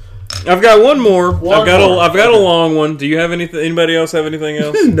 I've got one more. I've got more. a long one. Do you have anything? Anybody else have anything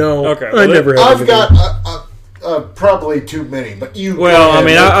else? No, Okay. I never have. I've got probably too many, but you. Well, I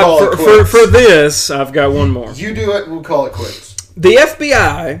mean, for this, I've got one more. You do it, and we'll call it quits. The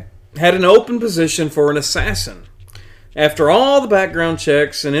FBI had an open position for an assassin. After all the background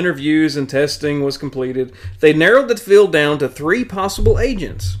checks and interviews and testing was completed, they narrowed the field down to 3 possible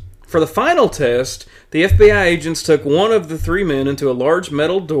agents. For the final test, the FBI agents took one of the 3 men into a large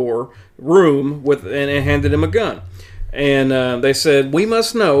metal room and handed him a gun. And they said, "We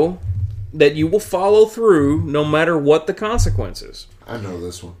must know that you will follow through no matter what the consequences. I know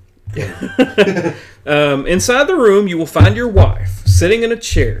this one. Inside the room, you will find your wife sitting in a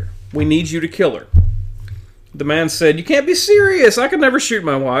chair. We need you to kill her." The man said, "You can't be serious. I could never shoot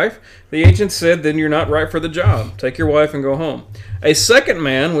my wife." The agent said, "Then you're not right for the job. Take your wife and go home." A second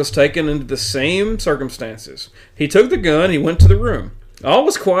man was taken into the same circumstances. He took the gun. He went to the room. All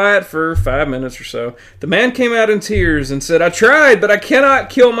was quiet for 5 minutes or so. The man came out in tears and said, "I tried, but I cannot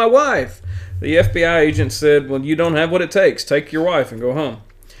kill my wife." The FBI agent said, "Well, you don't have what it takes. Take your wife and go home."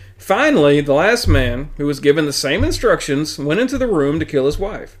 Finally, the last man, who was given the same instructions, went into the room to kill his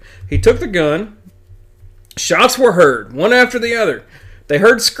wife. He took the gun. Shots were heard, one after the other. They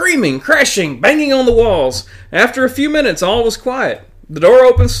heard screaming, crashing, banging on the walls. After a few minutes, all was quiet. The door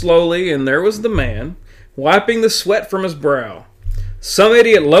opened slowly, and there was the man, wiping the sweat from his brow. "Some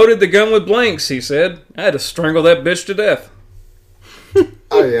idiot loaded the gun with blanks," he said. "I had to strangle that bitch to death."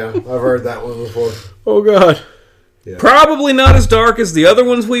 Oh, yeah. I've heard that one before. Oh god. Yeah. Probably not as dark as the other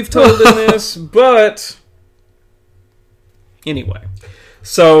ones we've told in this, but anyway.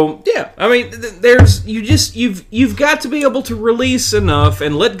 So yeah, I mean, you've got to be able to release enough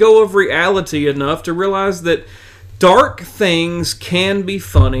and let go of reality enough to realize that dark things can be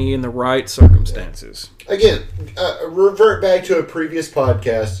funny in the right circumstances. Again, revert back to a previous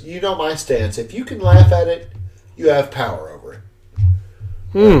podcast. You know my stance. If you can laugh at it, you have power over it.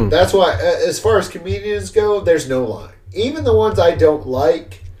 That's why, as far as comedians go, there's no line. Even the ones I don't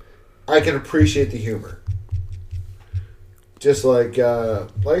like, I can appreciate the humor. Just like I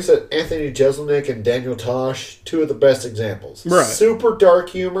said, Anthony Jeselnik and Daniel Tosh, 2 of the best examples. Right. Super dark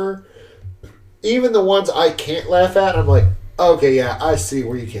humor. Even the ones I can't laugh at, I'm like, okay, yeah, I see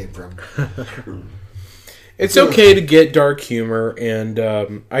where you came from. It's okay to get dark humor, and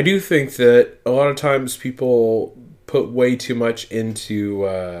I do think that a lot of times people put way too much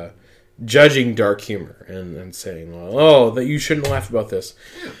into judging dark humor and saying, "Oh, that you shouldn't laugh about this."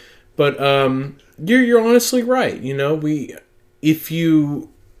 But you're honestly right. You know, if you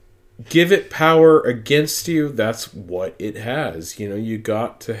give it power against you, that's what it has. You know, you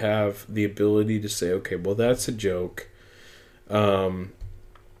got to have the ability to say, "Okay, well, that's a joke.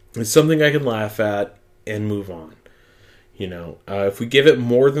 It's something I can laugh at and move on." You know, if we give it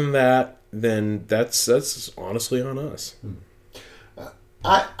more than that, then that's honestly on us.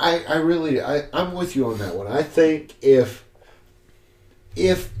 I'm with you on that one. I think if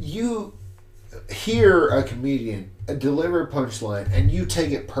you hear a comedian deliver a punchline and you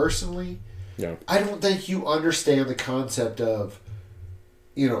take it personally, I don't think you understand the concept of,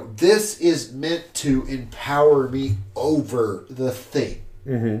 this is meant to empower me over the thing.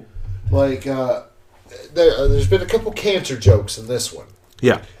 Mm-hmm. Like, there's been a couple cancer jokes in this one.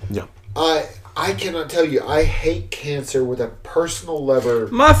 Yeah. I cannot tell you, I hate cancer with a personal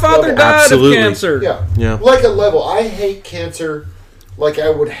level. My father died Absolutely. of cancer. Yeah. Like a level. I hate cancer like I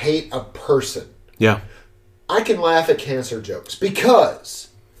would hate a person. Yeah. I can laugh at cancer jokes because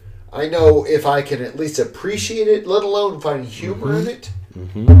I know if I can at least appreciate it, let alone find humor in it,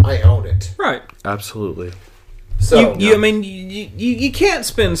 I own it. Right. Absolutely. So I mean, you can't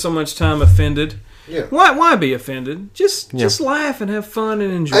spend so much time offended. Yeah. Why be offended? Just laugh and have fun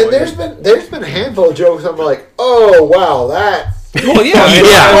and enjoy. And there's been a handful of jokes I'm like, oh wow, that. Well, yeah,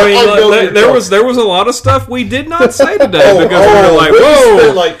 I mean, there was a lot of stuff we did not say today because we were like, we whoa,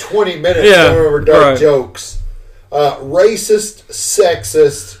 spent like 20 minutes going over dark jokes, racist,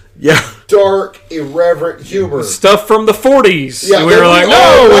 sexist, dark, irreverent humor, stuff from the 40s. Yeah, and we were like,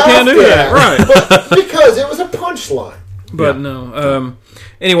 no, we can't do that, right? But because it was a punchline. But no.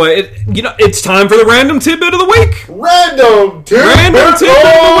 Anyway, it's time for the random tidbit of the week. Random tidbit of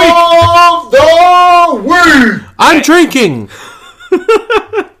the week. I'm drinking.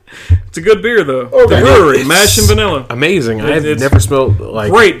 It's a good beer, though. Okay. The brewery, Mash and Vanilla. Amazing. I've It's never smelled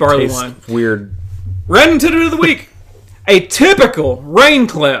like great barley tastes wine. Weird. Random tidbit of the week. A typical rain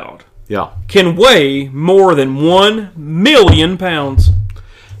cloud Yeah. can weigh more than 1 million pounds.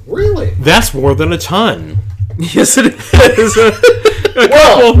 Really? That's more than a ton. Yes, it is.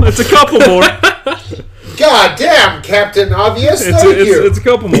 It's a couple more. God damn, Captain Obvious. Thank you. It's a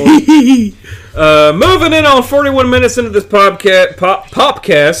couple more. Moving in on 41 minutes into this popcast.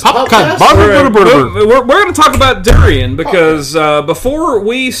 We're going to talk about durian because before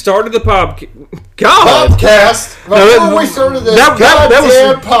we started the podcast. Before we started this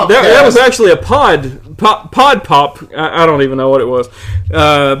podcast. That was actually a pod pop. I don't even know what it was.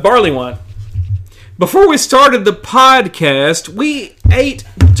 Barley wine. Before we started the podcast, we ate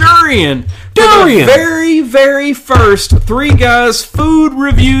durian. For the very, very first Three Guys Food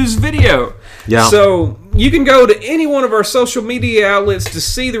Reviews video. Yeah. So you can go to any one of our social media outlets to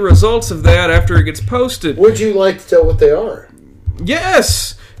see the results of that after it gets posted. Would you like to tell what they are?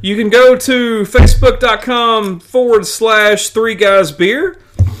 Yes. You can go to facebook.com/Three Guys Beer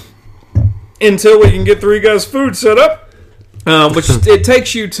until we can get Three Guys Food set up. Which it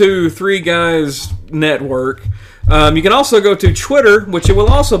takes you to Three Guys Network. You can also go to Twitter, which it will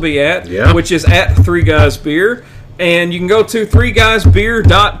also be at, which is at Three Guys Beer. And you can go to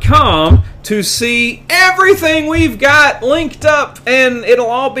threeguysbeer.com to see everything we've got linked up, and it'll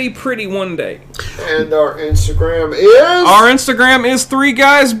all be pretty one day. And our Instagram is? Our Instagram is Three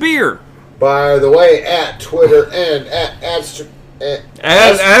Guys Beer. By the way, at Twitter and at Instagram.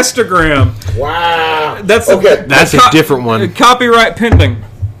 Wow. That's a different one. Copyright pending.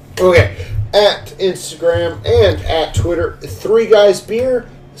 Okay. At Instagram and at Twitter, Three Guys Beer.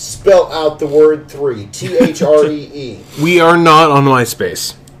 Spell out the word 3. THREE. We are not on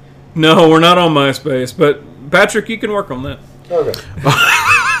MySpace. No, we're not on MySpace, but Patrick, you can work on that. Okay.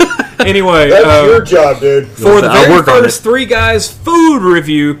 Anyway, that's your job, dude. For the very first Three Guys Food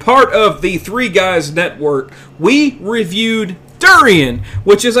Review, part of the Three Guys Network, we reviewed durian,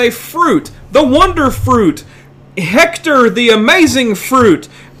 which is a fruit, the wonder fruit, Hector the amazing fruit,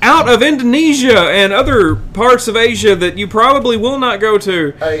 out of Indonesia and other parts of Asia that you probably will not go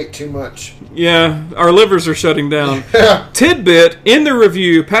to. I ate too much. Yeah, our livers are shutting down. Tidbit, in the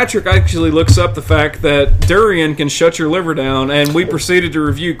review, Patrick actually looks up the fact that durian can shut your liver down, and we proceeded to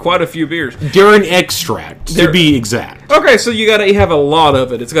review quite a few beers. Durian extract, to be exact. Okay, so you have a lot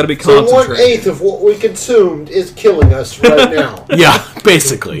of it. It's got to be concentrated. So 1/8 of what we consumed is killing us right now. Yeah,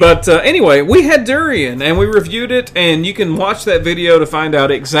 basically. But anyway, we had durian, and we reviewed it, and you can watch that video to find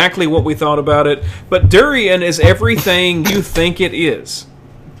out exactly what we thought about it. But durian is everything you think it is.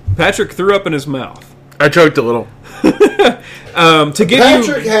 Patrick threw up in his mouth. I choked a little.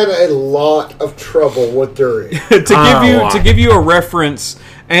 Patrick had a lot of trouble with durian. To give you a reference,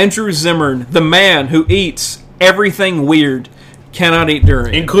 Andrew Zimmern, the man who eats everything weird, cannot eat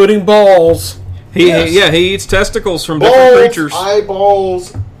durian, including balls. He eats testicles from different creatures,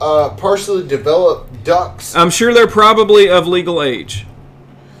 eyeballs, partially developed ducks. I'm sure they're probably of legal age.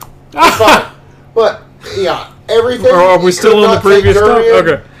 Fine, but yeah, everything. Or are we still on the previous stuff?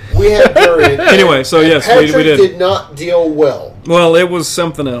 Okay. We had durian. Anyway, so yes, Patrick we did. did not deal well. Well, it was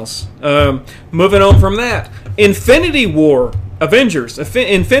something else. Moving on from that, Infinity War Avengers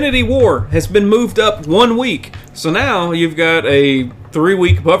Infinity War has been moved up 1 week. So now you've got a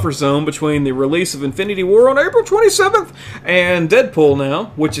 3-week buffer zone between the release of Infinity War on April 27th and Deadpool now,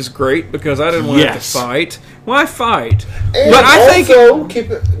 which is great because I didn't want to have to fight. Why fight? And but I also,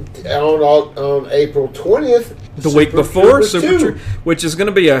 keep it on April 20th, the week before, which is going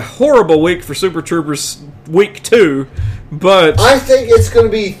to be a horrible week for Super Troopers week 2. But I think it's going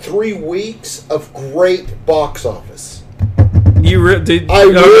to be 3 weeks of great box office. Do you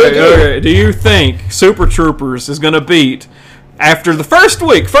think Super Troopers is going to beat after the first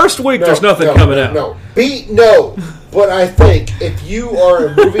week? First week, there's nothing coming out. No, but I think if you are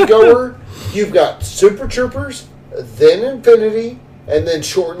a moviegoer, you've got Super Troopers, then Infinity, and then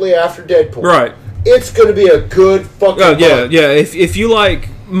shortly after Deadpool. Right. It's going to be a good fucking month. Yeah. If you like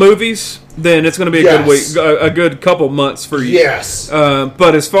movies, then it's going to be a good week, a good couple months for you. Yes.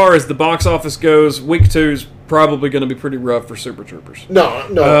 But as far as the box office goes, week 2's probably going to be pretty rough for Super Troopers. No.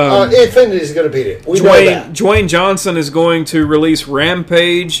 Infinity's going to beat it. We know that. Dwayne Johnson is going to release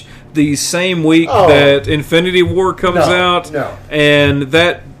Rampage the same week that Infinity War comes out. No. And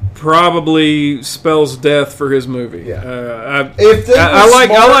that probably spells death for his movie. Yeah. They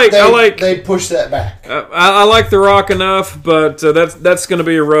push that back. I like The Rock enough, but that's going to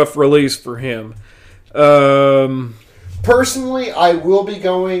be a rough release for him. Personally, I will be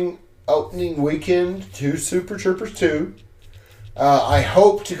going opening weekend to Super Troopers 2. I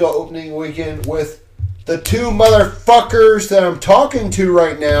hope to go opening weekend with the 2 motherfuckers that I'm talking to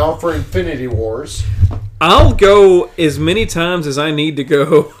right now for Infinity Wars. I'll go as many times as I need to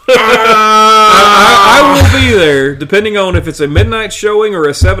go. I will be there, depending on if it's a midnight showing or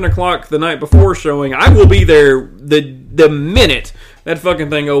a 7 o'clock the night before showing. I will be there the minute that fucking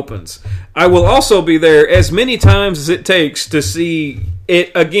thing opens. I will also be there as many times as it takes to see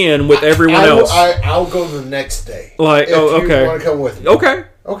it again with everyone else. I'll go the next day. Okay. You want to come with me? Okay.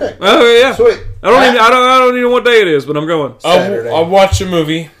 Okay. Oh yeah. Sweet. I don't even know what day it is, but I'm going. Saturday. I'll watch a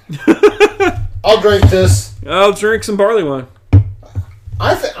movie. I'll drink this. I'll drink some barley wine.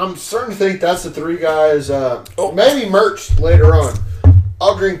 I'm starting to think that's the 3 guys. Maybe merch later on.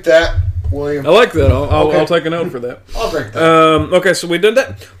 I'll drink that, William. I like that. I'll take a note for that. I'll drink that. Okay, so we did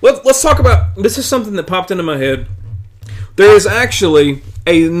that. Let's talk about. This is something that popped into my head. There is actually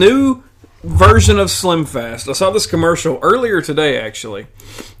a new version of Slim Fast. I saw this commercial earlier today, actually.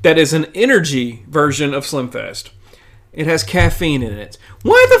 That is an energy version of Slim Fast. It has caffeine in it.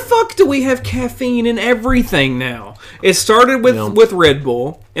 Why the fuck do we have caffeine in everything now? It started with Red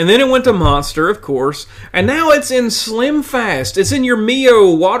Bull, and then it went to Monster, of course, and now it's in Slim Fast. It's in your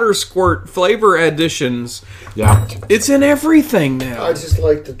Mio water squirt flavor additions. Yeah. It's in everything now. I just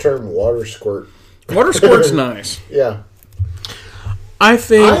like the term water squirt. Water squirt's nice. Yeah. I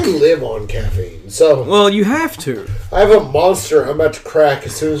live on caffeine, so... Well, you have to. I have a Monster I'm about to crack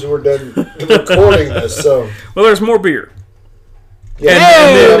as soon as we're done recording this, so... Well, there's more beer.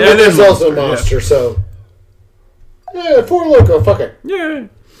 Yeah, and there's also a Monster, so... Yeah, 4 Loko, fuck it. Yeah.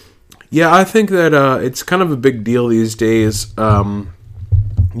 Yeah, I think that it's kind of a big deal these days. You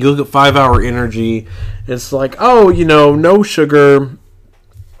look at 5 Hour Energy, it's like, no sugar.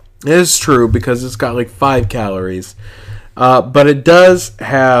 It is true, because it's got like 5 calories. But it does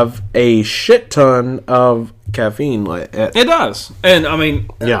have a shit ton of caffeine. It does. And, I mean...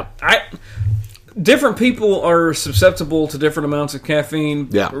 Yeah. Different people are susceptible to different amounts of caffeine.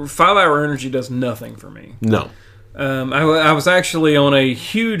 Yeah. 5 Hour Energy does nothing for me. No. I was actually on a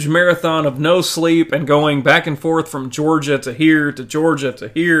huge marathon of no sleep and going back and forth from Georgia to here to Georgia to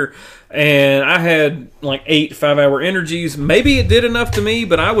here, and I had like 8 5 Hour Energies. Maybe it did enough to me,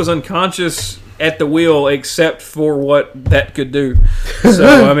 but I was unconscious at the wheel except for what that could do.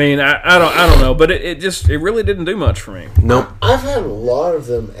 So I mean, I don't know, but it really didn't do much for me. Nope. I've had a lot of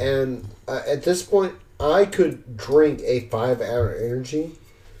them, and at this point, I could drink a 5 Hour Energy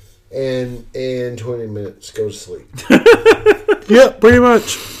and in 20 minutes go to sleep. Yeah, pretty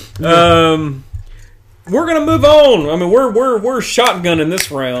much. We're gonna move on. I mean, we're shotgunning this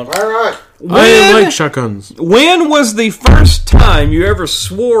round. All right. I like shotguns. When was the first time you ever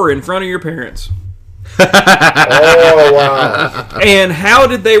swore in front of your parents? Oh, wow. And how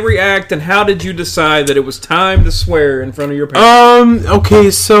did they react, and how did you decide that it was time to swear in front of your parents?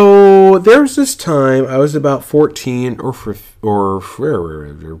 Okay, so there was this time I was about 14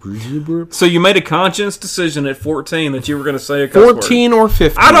 So you made a conscious decision at 14 that you were going to say a cuss word. 14 or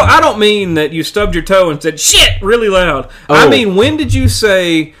 15. I don't mean that you stubbed your toe and said shit really loud. Oh. I mean, when did you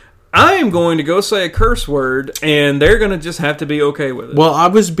say, I am going to go say a curse word, and they're going to just have to be okay with it? Well, I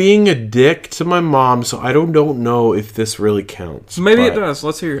was being a dick to my mom, so I don't know if this really counts. Maybe it does.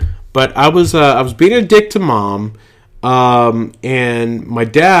 Let's hear it. But I was being a dick to mom, and my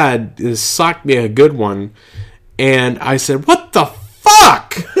dad socked me a good one, and I said, "What the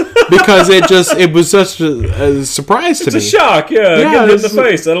fuck?" Because it was such a surprise to me. It's a shock, yeah. Get it in the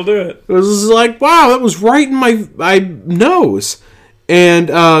face, that'll do it. It was like, wow, that was right in my nose. And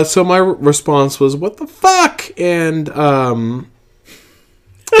so my response was, "What the fuck?" And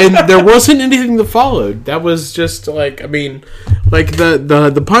there wasn't anything that followed. That was just like,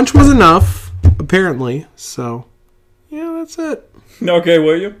 the punch was enough, apparently. So, yeah, that's it. Okay,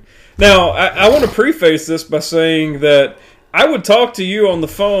 William. Now, I want to preface this by saying that I would talk to you on the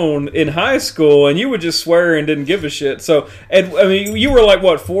phone in high school, and you would just swear and didn't give a shit. So, you were like,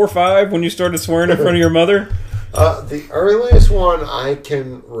 what, 4 or 5 when you started swearing in front of your mother? The earliest one I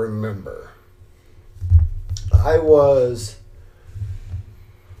can remember, I was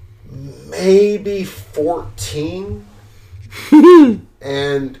maybe 14,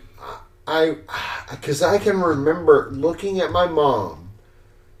 and because I can remember looking at my mom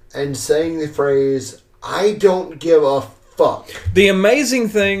and saying the phrase, "I don't give a fuck." The amazing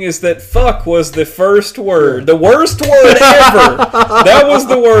thing is that fuck was the first word. The worst word ever. That was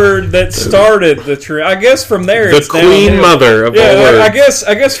the word that started the trend. I guess from there it's queen downhill. mother of all words.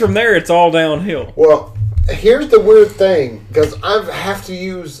 I guess from there it's all downhill. Well, here's the weird thing, because I have to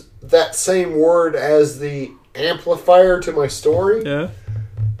use that same word as the amplifier to my story. Yeah.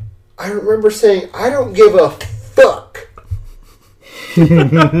 I remember saying, "I don't give a fuck."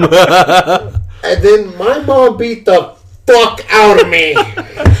 And then my mom beat the fuck out of me.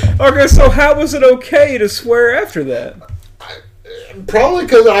 Okay, so how was it okay to swear after that? Probably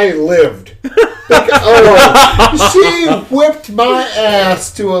because I lived. She whipped my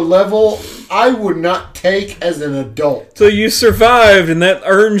ass to a level I would not take as an adult. So you survived, and that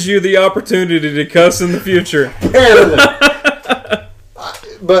earns you the opportunity to cuss in the future. Apparently.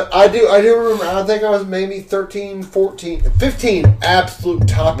 But I do remember, I think I was maybe 13, 14, 15, absolute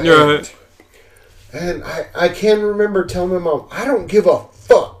top end. Right. And I can remember telling my mom, "I don't give a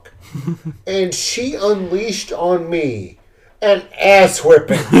fuck." And she unleashed on me an ass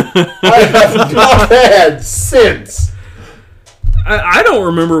whipping I have not had since. I don't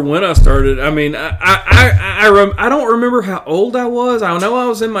remember when I started. I mean, I don't remember how old I was. I know I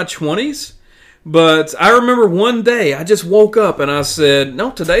was in my 20s. But I remember one day I just woke up and I said,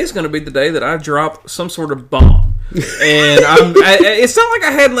 "No, today's going to be the day that I drop some sort of bomb." And it's not like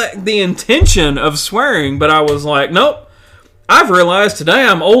I had the intention of swearing, but I was like, "Nope, I've realized today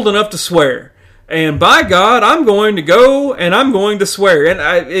I'm old enough to swear. And by God, I'm going to go and I'm going to swear." And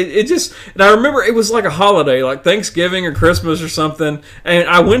I remember it was like a holiday, like Thanksgiving or Christmas or something. And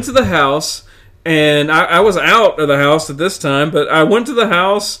I went to the house, and I was out of the house at this time, but I went to the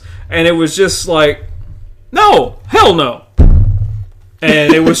house, and it was just like, "No, hell no."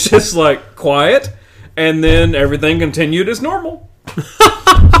 And it was just like quiet, and then everything continued as normal.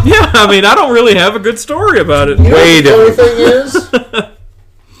 Yeah, I mean, I don't really have a good story about it. You know what the funny thing is?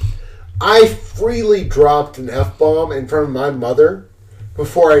 I freely dropped an F-bomb in front of my mother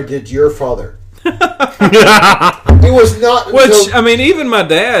before I did your father. It was not until... Which, I mean, even my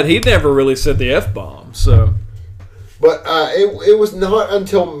dad, he never really said the F-bomb, so... But it was not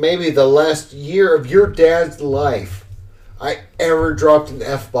until maybe the last year of your dad's life I ever dropped an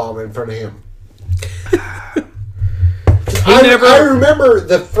F-bomb in front of him. I remember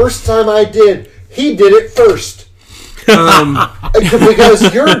the first time I did, he did it first.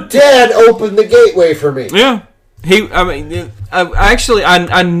 Because your dad opened the gateway for me. Yeah. I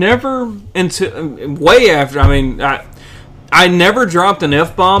never, until way after, I never dropped an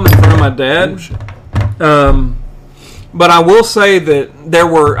F-bomb in front of my dad. But I will say that there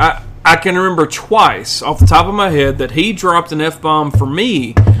were, I can remember twice off the top of my head that he dropped an F-bomb for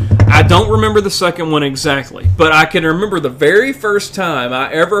me. I don't remember the second one exactly, but I can remember the very first time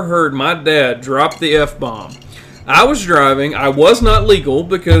I ever heard my dad drop the F-bomb. I was driving. I was not legal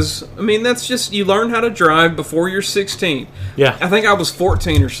because, that's just, you learn how to drive before you're 16. Yeah. I think I was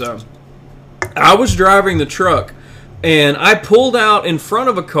 14 or so. I was driving the truck, and I pulled out in front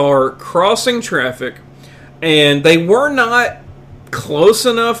of a car crossing traffic, and they were not close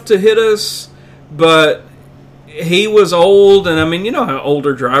enough to hit us, but he was old, and you know how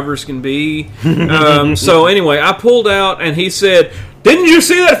older drivers can be. So anyway, I pulled out, and he said, "Didn't you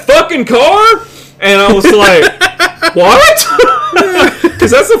see that fucking car?" And I was like, "What?"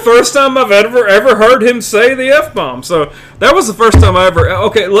 Because that's the first time I've ever heard him say the F-bomb. So that was the first time I ever...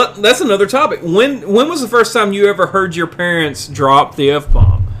 Okay, that's another topic. When was the first time you ever heard your parents drop the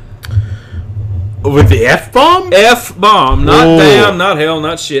F-bomb? With the F-bomb? F-bomb. Not damn, not hell,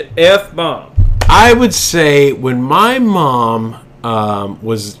 not shit. F-bomb. I would say when my mom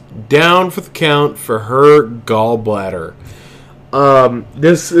was down for the count for her gallbladder.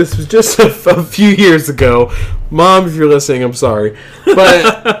 This was just a few years ago. Mom, if you're listening, I'm sorry,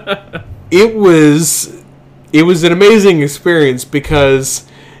 but it was an amazing experience because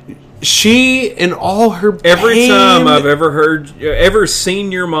she and all her Every pain, time I've ever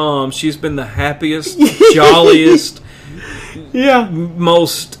seen your mom, she's been the happiest, jolliest,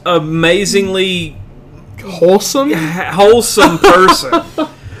 most amazingly wholesome person.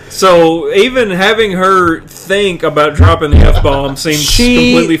 So even having her think about dropping the F-bomb seems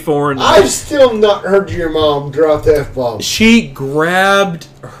completely foreign. I've still not heard your mom drop the F-bomb. She grabbed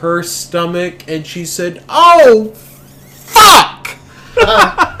her stomach and she said, "Oh, fuck!"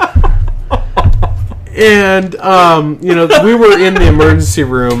 And we were in the emergency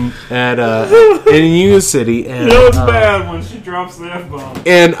room at in Union City, and it's bad when she drops the F-bomb.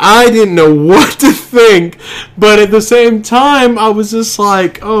 And I didn't know what to think, but at the same time, I was just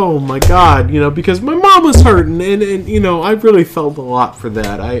like, "Oh my god," because my mom was hurting, and I really felt a lot for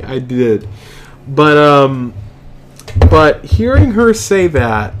that. I did, but hearing her say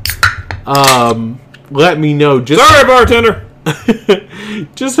that, let me know. Sorry, bartender.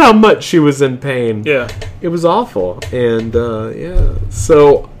 Just how much she was in pain. Yeah. It was awful. And,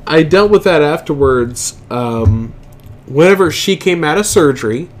 so I dealt with that afterwards. Whenever she came out of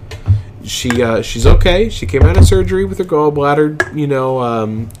surgery, she's okay. She came out of surgery with her gallbladder,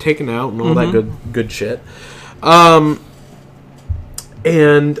 taken out and all that good shit.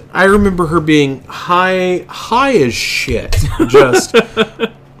 And I remember her being high as shit. Just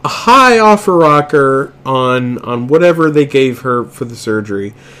high off her rocker on whatever they gave her for the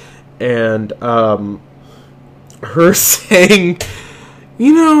surgery, and her saying,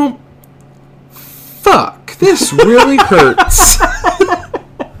 "Fuck, this really hurts."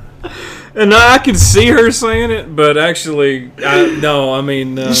 And I could see her saying it, but actually,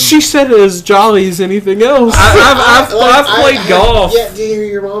 she said it as jolly as anything else. I've played golf. Yeah, do you hear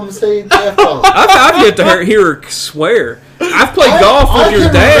your mom say F-bomb? I've yet to hear her swear. I've played golf with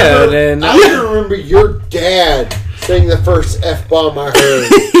your dad, and I can remember your dad saying the first F-bomb I heard.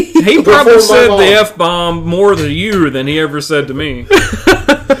 He probably said the F-bomb more to you than he ever said to me. No,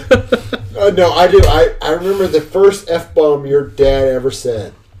 I do. I remember the first F-bomb your dad ever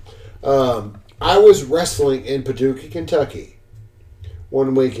said. I was wrestling in Paducah, Kentucky,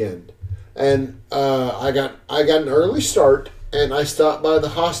 one weekend, and I got an early start, and I stopped by the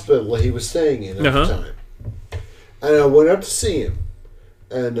hospital he was staying in at the time, and I went up to see him,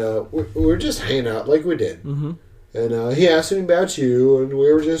 and we were just hanging out like we did, and he asked me about you, and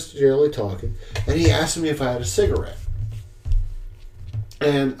we were just generally talking, and he asked me if I had a cigarette,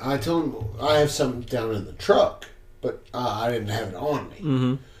 and I told him I have something down in the truck, but I didn't have it on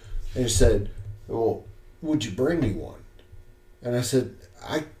me. And he said, "Well, would you bring me one?" And I said,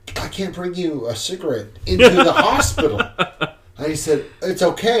 I can't bring you a cigarette into the hospital. And he said, "It's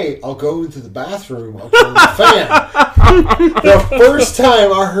okay. I'll go into the bathroom. I'll turn the fan." The first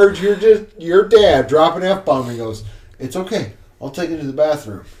time I heard your dad drop an F-bomb, he goes, "It's okay. I'll take it to the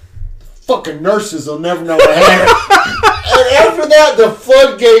bathroom. The fucking nurses will never know what I had." And after that, the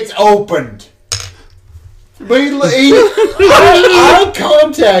floodgates opened. But eye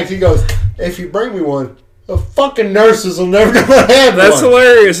contact. He goes, "If you bring me one, the fucking nurses will never know I had one." That's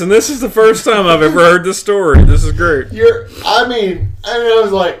hilarious, and this is the first time I've ever heard this story. This is great. I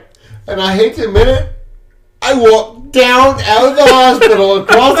was like, and I hate to admit it, I walked down out of the hospital,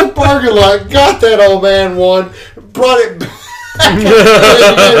 across the parking lot, got that old man one, brought it back.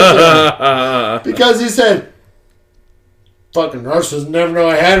 Because he said, "Fucking nurses never know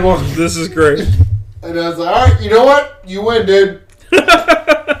I had one." This is great. And I was like, "All right, you know what? You win, dude."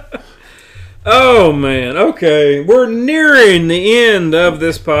 Oh, man. Okay. We're nearing the end of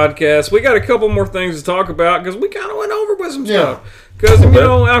this podcast. We got a couple more things to talk about because we kind of went over with some stuff. Because,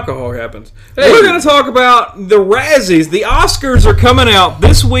 alcohol happens. Hey. We're going to talk about the Razzies. The Oscars are coming out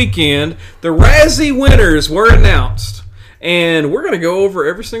this weekend. The Razzie winners were announced. And we're going to go over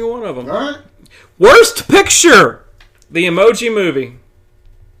every single one of them. All right. Worst Picture. The Emoji Movie.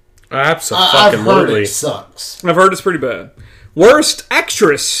 Absolutely. I've heard it sucks. I've heard it's pretty bad. Worst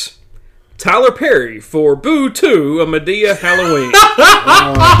Actress. Tyler Perry for Boo 2, A Medea Halloween.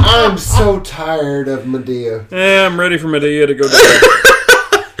 I'm so tired of Medea. Yeah, I'm ready for Medea to go down.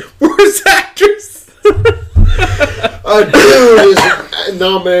 Worst Actress. A dude is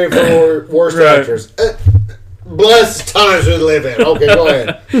nominated for Worst Actress. Blessed times we live in. Okay, go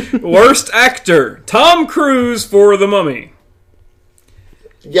ahead. Worst Actor. Tom Cruise for The Mummy.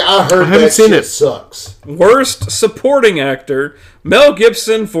 Yeah, I heard haven't seen it. Sucks. Worst Supporting Actor. Mel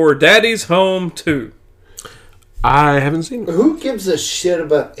Gibson for Daddy's Home 2. I haven't seen it. Who gives a shit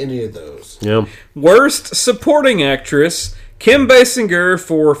about any of those? Yeah. Worst supporting actress: Kim Basinger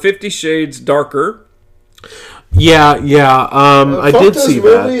for 50 Shades Darker. Yeah. I Fuck did those see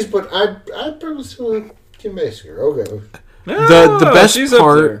movies, but I'd probably still like Kim Basinger. Okay. The best she's up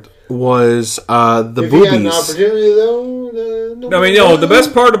part was the If you had an boobies. opportunity, though, the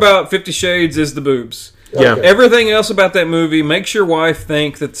best part about 50 Shades is the boobs. Yeah. Okay. Everything else about that movie makes your wife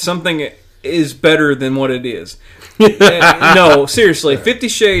think that something is better than what it is. No, seriously, 50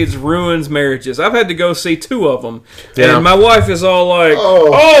 Shades ruins marriages. I've had to go see 2 of them, Yeah. and my wife is all like, Oh.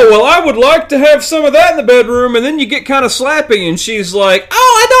 well, I would like to have some of that in the bedroom," and then you get kind of slappy, and she's like, "Oh,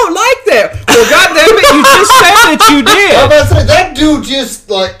 I don't like that." Well, goddamn it, you just said that you I'm did. about to say, that dude just,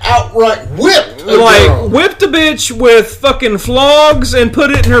 like, outright whipped a girl. Like, whipped a bitch with fucking flogs and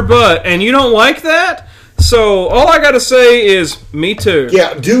put it in her butt, and you don't like that? So, all I gotta say is, me too.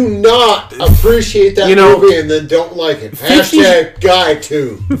 Yeah, do not appreciate that You know, movie and then don't like it. 50 Hashtag guy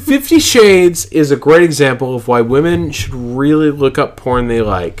too. 50 Shades is a great example of why women should really look up porn they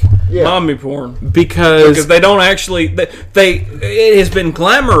like. Yeah. Mommy porn. Because Because they don't actually, it has been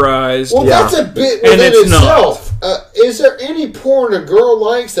glamorized. Well, Yeah. that's a bit And within it's not. itself. Is there any porn a girl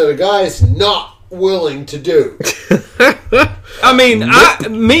likes that a guy is not willing to do? I mean,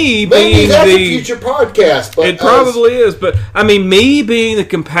 me Maybe being that's a the... future podcast, but It probably is, but I mean, me being the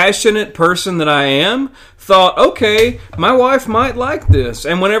compassionate person that I am, thought, okay, my wife might like this.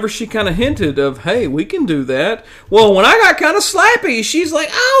 And whenever she kind of hinted of, hey, we can do that, well, when I got kind of slappy, she's like,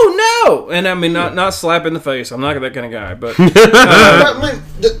 oh no! And I mean, not slap in the face. I'm not that kind of guy, but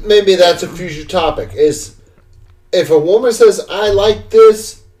maybe that's a future topic. Is if a woman says I like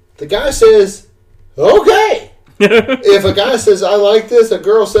this, the guy says okay. If a guy says I like this, a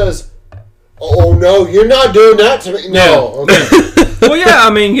girl says, "Oh no, you're not doing that to me." No, Yeah. okay. well, yeah,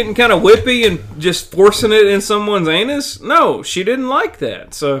 I mean, getting kind of whippy and just forcing it in someone's anus. No, she didn't like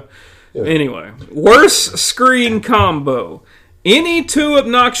that. So, anyway, worst screen combo: any 2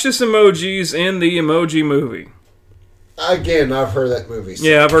 obnoxious emojis in the Emoji Movie. Again, I've heard that movie.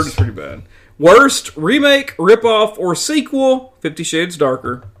 Yeah, I've heard it's pretty bad. Worst remake, ripoff, or sequel: 50 Shades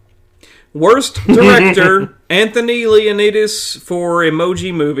Darker. Worst director: Anthony Leonidas for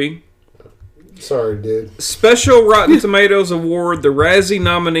Emoji Movie. Sorry, dude. Special Rotten Tomatoes Award, the Razzie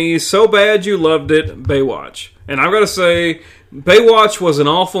nominees, So Bad You Loved It, Baywatch. And I've got to say, Baywatch was an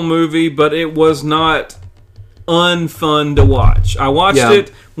awful movie, but it was not unfun to watch. I watched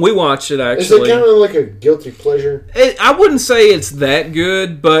it. We watched it, actually. Is it kind of like a guilty pleasure? I wouldn't say it's that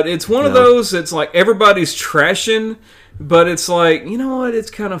good, but it's one of those that's like everybody's trashing, but it's like, you know what?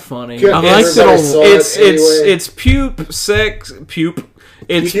 It's kind of funny. Good. I like Everybody saw It's it anyway. it's puke sex puke.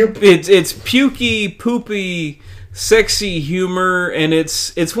 It's Puke. it's pukey poopy sexy humor, and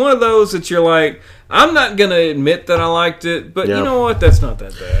it's one of those that you're like, I'm not gonna admit that I liked it, but Yeah. you know what? That's not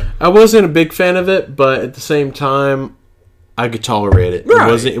that bad. I wasn't a big fan of it, but at the same time, I could tolerate it.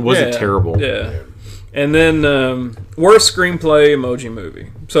 Right. It wasn't Yeah. terrible. Yeah. And then worst screenplay, Emoji Movie.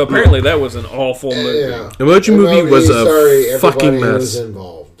 So apparently that was an awful movie. Yeah. Emoji Movie was a Sorry, fucking everybody who was mess.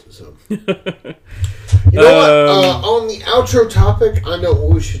 involved. So. You know what? On the outro topic, I know what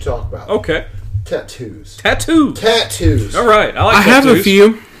we should talk about. Okay. Tattoos. Tattoos. All right. I like I have tattoos. a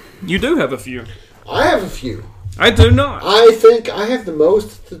few. You do have a few. I have a few. I do not. I think I have the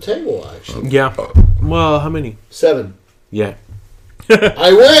most at the table, actually. Yeah. Well, how many? 7. Yeah.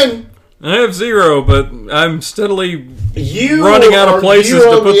 I win. I have 0, but I'm steadily You running out are- of places you're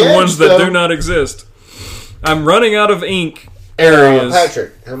to on put the edge, ones that though. do not exist. I'm running out of ink areas.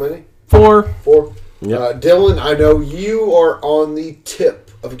 Patrick, how many? 4. 4. Yep. Dylan, I know you are on the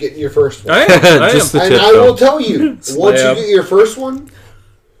tip of getting your first one. I am. Just the And tip, I will though. tell you, once you Slab. get your first one,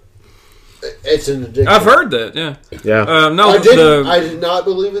 it's an addiction. I've heard that, yeah. Yeah. No, I did not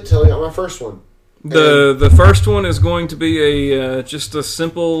believe it till I got my first one. the first one is going to be a just a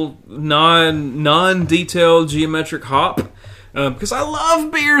simple non-detailed geometric hop. Because I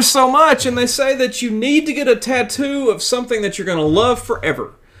love beers so much, and they say that you need to get a tattoo of something that you're going to love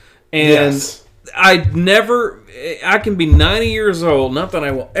forever. And Yes. I can be 90 years old, not that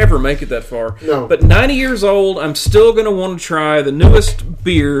I will ever make it that far, No. but 90 years old, I'm still going to want to try the newest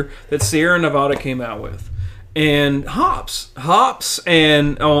beer that Sierra Nevada came out with. And hops,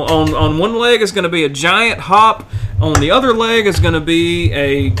 and on one leg is going to be a giant hop. On the other leg is going to be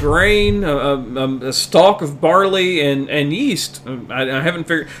a grain, a stalk of barley and yeast. I haven't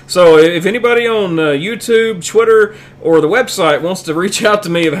figured. So if anybody on YouTube, Twitter, or the website wants to reach out to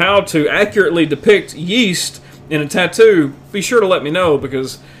me of how to accurately depict yeast in a tattoo, be sure to let me know,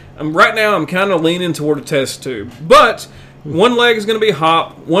 because right now I'm kind of leaning toward a test tube. But One leg is going to be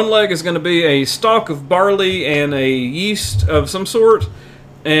hop. One leg is going to be a stalk of barley and a yeast of some sort.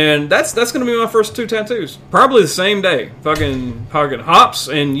 And that's going to be my first 2 tattoos. Probably the same day. Fucking hops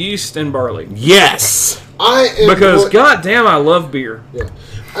and yeast and barley. Yes! Because goddamn, I love beer. Yeah.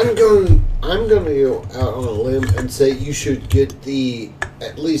 I'm going to go out on a limb and say you should get the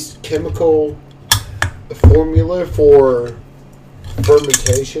at least chemical formula for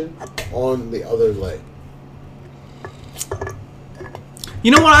fermentation on the other leg. You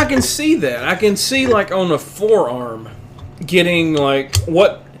know what? I can see that. I can see, like, on a forearm, getting, like,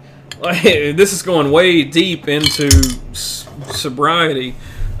 what... Like, this is going way deep into sobriety.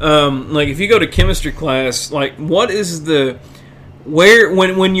 Like, if you go to chemistry class, like, what is the...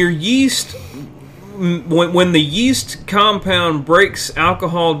 When your yeast... When the yeast compound breaks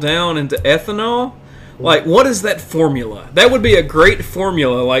alcohol down into ethanol... Like, what is that formula? That would be a great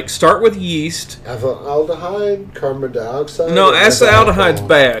formula. Like, start with yeast. Aldehyde, carbon dioxide. No, acetaldehyde's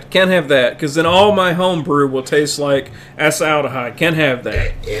bad. Can't have that, because then all my home brew will taste like acetaldehyde. Can't have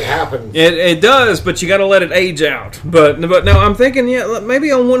that. It happens. It does, but you got to let it age out. But no, I'm thinking, yeah,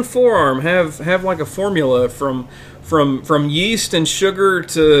 maybe on one forearm have like a formula from yeast and sugar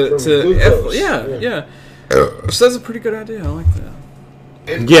to glucose. Yeah. So that's a pretty good idea. I like that.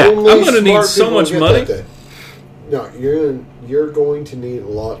 And yeah, I'm going to need so much money. No, you're going to need a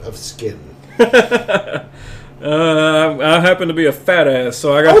lot of skin. I happen to be a fat ass,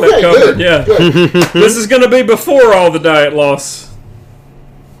 so I got that covered. Good, yeah, good. This is going to be before all the diet loss.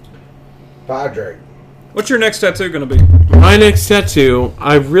 Hydrate. What's your next tattoo going to be? My next tattoo,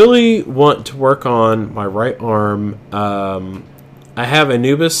 I really want to work on my right arm. I have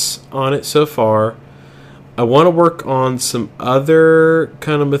Anubis on it so far. I want to work on some other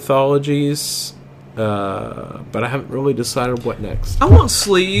kind of mythologies, but I haven't really decided what next. I want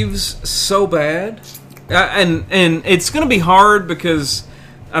sleeves so bad, and it's going to be hard because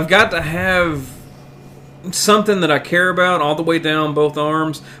I've got to have something that I care about all the way down both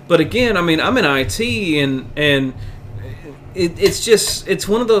arms. But again, I mean, I'm in IT, and it's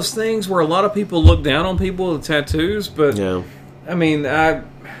one of those things where a lot of people look down on people with tattoos. But Yeah. I mean,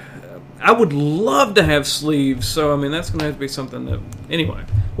 I would love to have sleeves, so I mean that's going to have to be something that. Anyway,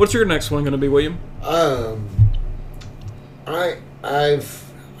 what's your next one going to be, William? I've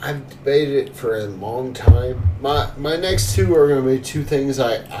debated it for a long time. My next two are going to be two things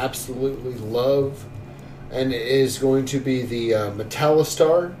I absolutely love, and it is going to be the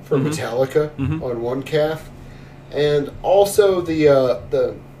Metallistar for Metallica on one calf, and also the.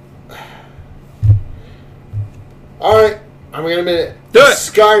 All right, I'm going to admit it. Do it.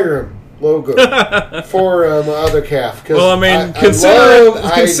 Skyrim logo for my other calf. Well, I mean,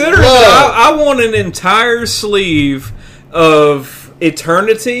 consider I want an entire sleeve of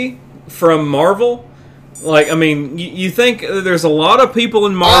Eternity from Marvel. Like, I mean, you think there's a lot of people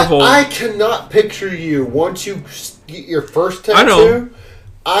in Marvel. I cannot picture you once you get your first tattoo. I know.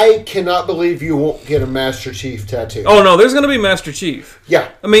 I cannot believe you won't get a Master Chief tattoo. Oh no, there's going to be Master Chief. Yeah,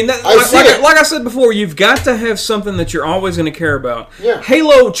 I mean, like I said before, you've got to have something that you're always going to care about. Yeah.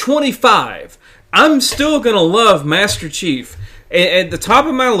 Halo 25. I'm still going to love Master Chief. At the top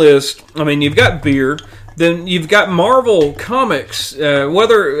of my list, I mean, you've got beer. Then you've got Marvel Comics,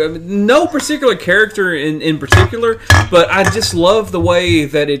 whether no particular character in particular, but I just love the way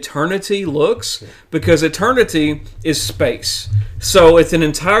that Eternity looks, because Eternity is space. So it's an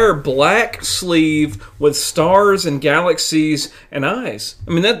entire black sleeve with stars and galaxies and eyes.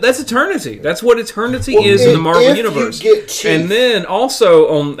 I mean, that's Eternity. That's what Eternity is in the Marvel Universe. And then also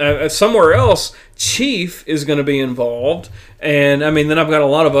on somewhere else, Chief is going to be involved. And I mean, then I've got a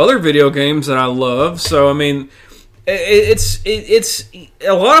lot of other video games that I love. So I mean, it's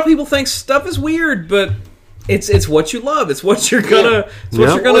a lot of people think stuff is weird, but it's what you love. It's what you're gonna. It's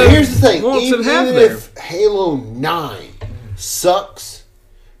what you're gonna. Well, here's the thing: even if Halo 9 sucks,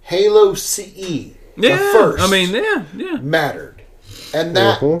 Halo CE the first, I mean, yeah, mattered, and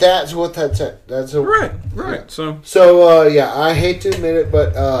that's what that's at. That's right. Yeah. So yeah, I hate to admit it,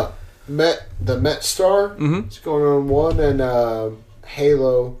 but the Met Star is going on one, and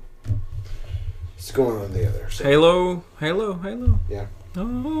Halo is going on the other. So. Halo. Yeah.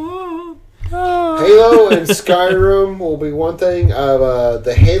 Oh. Halo and Skyrim will be one thing.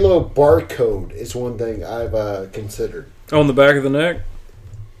 The Halo barcode is one thing I've considered. On the back of the neck?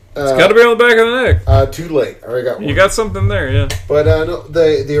 It's got to be on the back of the neck. Too late. I already got one. You got something there, yeah. But no,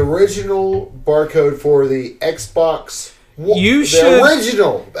 the original barcode for the Xbox. The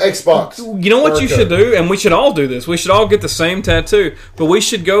original Xbox. You know what you should do? And we should all do this. We should all get the same tattoo. But we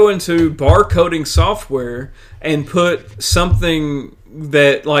should go into barcoding software and put something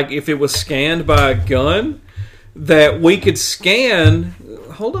that, like, if it was scanned by a gun, that we could scan.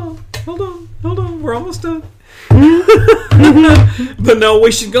 Hold on. We're almost done. But no,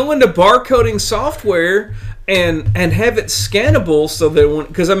 we should go into barcoding software and have it scannable so that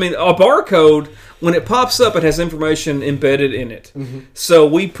because a barcode, when it pops up, it has information embedded in it. Mm-hmm. So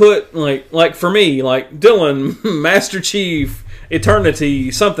we put like for me, like Dylan, Master Chief,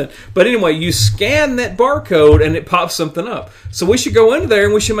 Eternity, something. But anyway, you scan that barcode and it pops something up. So we should go into there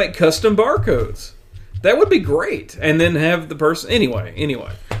and we should make custom barcodes. That would be great. And then have the person anyway.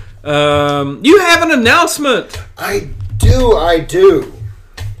 You have an announcement. I do.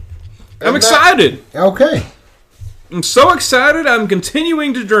 I'm excited. Okay. I'm so excited. I'm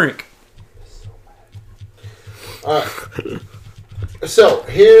continuing to drink. So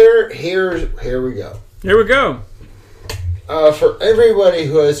here we go. Here we go. For everybody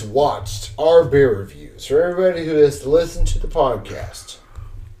who has watched our beer reviews, for everybody who has listened to the podcast,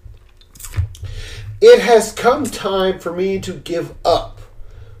 it has come time for me to give up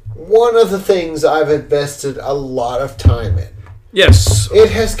one of the things I've invested a lot of time in. Yes. It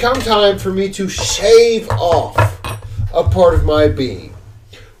has come time for me to shave off a part of my being.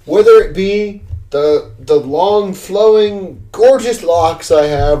 Whether it be the long, flowing, gorgeous locks I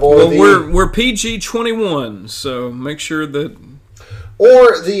have, or we're PG-21, so make sure that...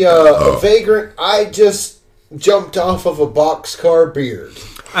 Or the vagrant, I just jumped off of a boxcar beard.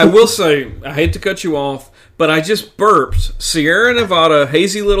 I will say, I hate to cut you off, but I just burped Sierra Nevada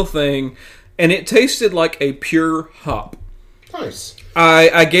Hazy Little Thing, and it tasted like a pure hop. Nice.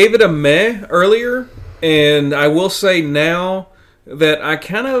 I gave it a meh earlier, and I will say now that I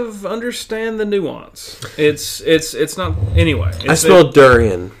kind of understand the nuance. It's not anyway. I smelled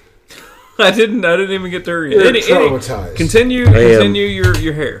durian. I didn't even get durian. You're traumatized. Continue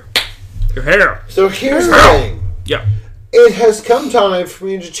your hair. Your hair. So here's the thing. Yeah. It has come time for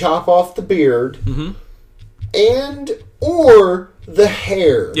me to chop off the beard and or the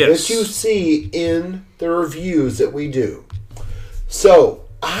hair that you see in the reviews that we do. So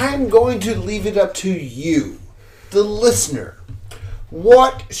I'm going to leave it up to you, the listener.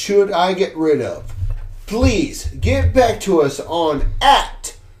 What should I get rid of? Please get back to us on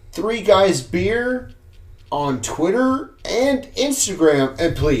 @3guysbeer on Twitter and Instagram,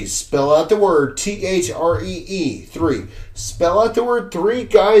 and please spell out the word THREE 3. Spell out the word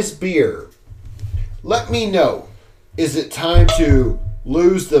 3guysbeer. Let me know. Is it time to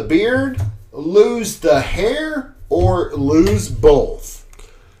lose the beard, lose the hair, or lose both?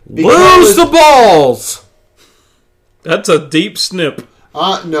 Lose the balls! That's a deep snip.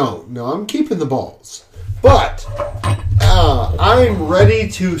 No, I'm keeping the balls. But I'm ready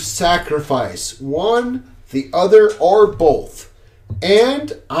to sacrifice one, the other, or both.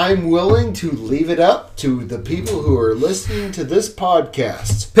 And I'm willing to leave it up to the people who are listening to this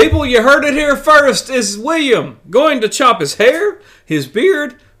podcast. People, you heard it here first. Is William going to chop his hair, his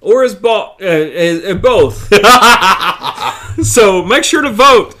beard, or his both? So make sure to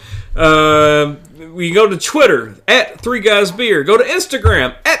vote. We go to Twitter @3guysbeer. Go to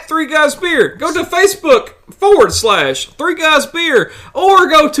Instagram @3guysbeer. Go to Facebook /3guysbeer, or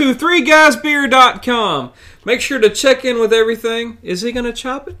go to 3guysbeer.com. Make sure to check in with everything. Is he going to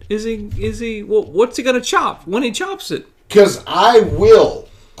chop it? Is he? Well, what's he going to chop when he chops it? Because I will.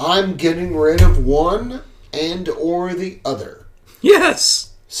 I'm getting rid of one and or the other. Yes.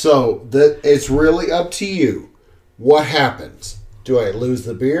 So that it's really up to you. What happens? Do I lose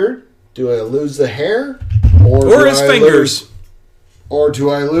the beard? Do I lose the hair? Or his fingers? Or do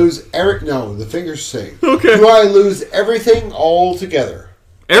I lose no, the fingers sing. Okay. Do I lose everything altogether?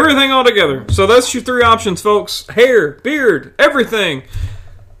 Everything altogether. So that's your three options, folks. Hair, beard, everything.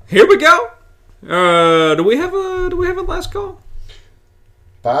 Here we go. Do we have a last call?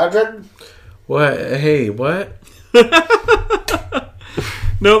 Pardon? What? Hey, what?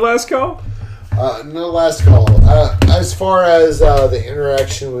 No last call? No last call. As far as the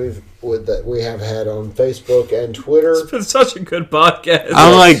interaction we have had on Facebook and Twitter, it's been such a good podcast.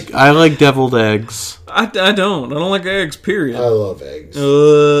 I like deviled eggs. I don't like eggs. Period. I love eggs.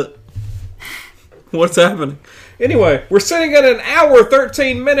 What's happening? Anyway, we're sitting at 1 hour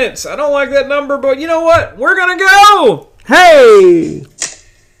 13 minutes. I don't like that number, but you know what? We're gonna go. Hey.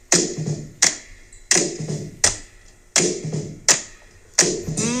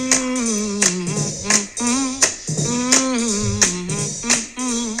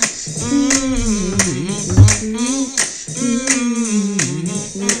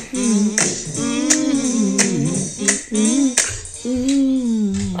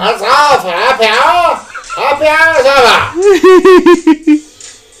 That's all for happy hour. Happy hour is over.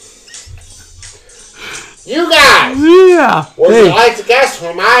 You guys. Yeah. Would you like to guess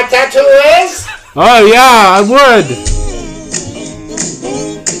who my tattoo is? Oh yeah, I would.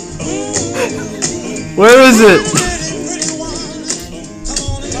 Where is it?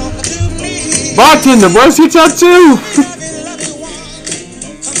 Bartender, where's your tattoo?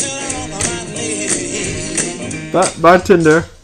 Bartender.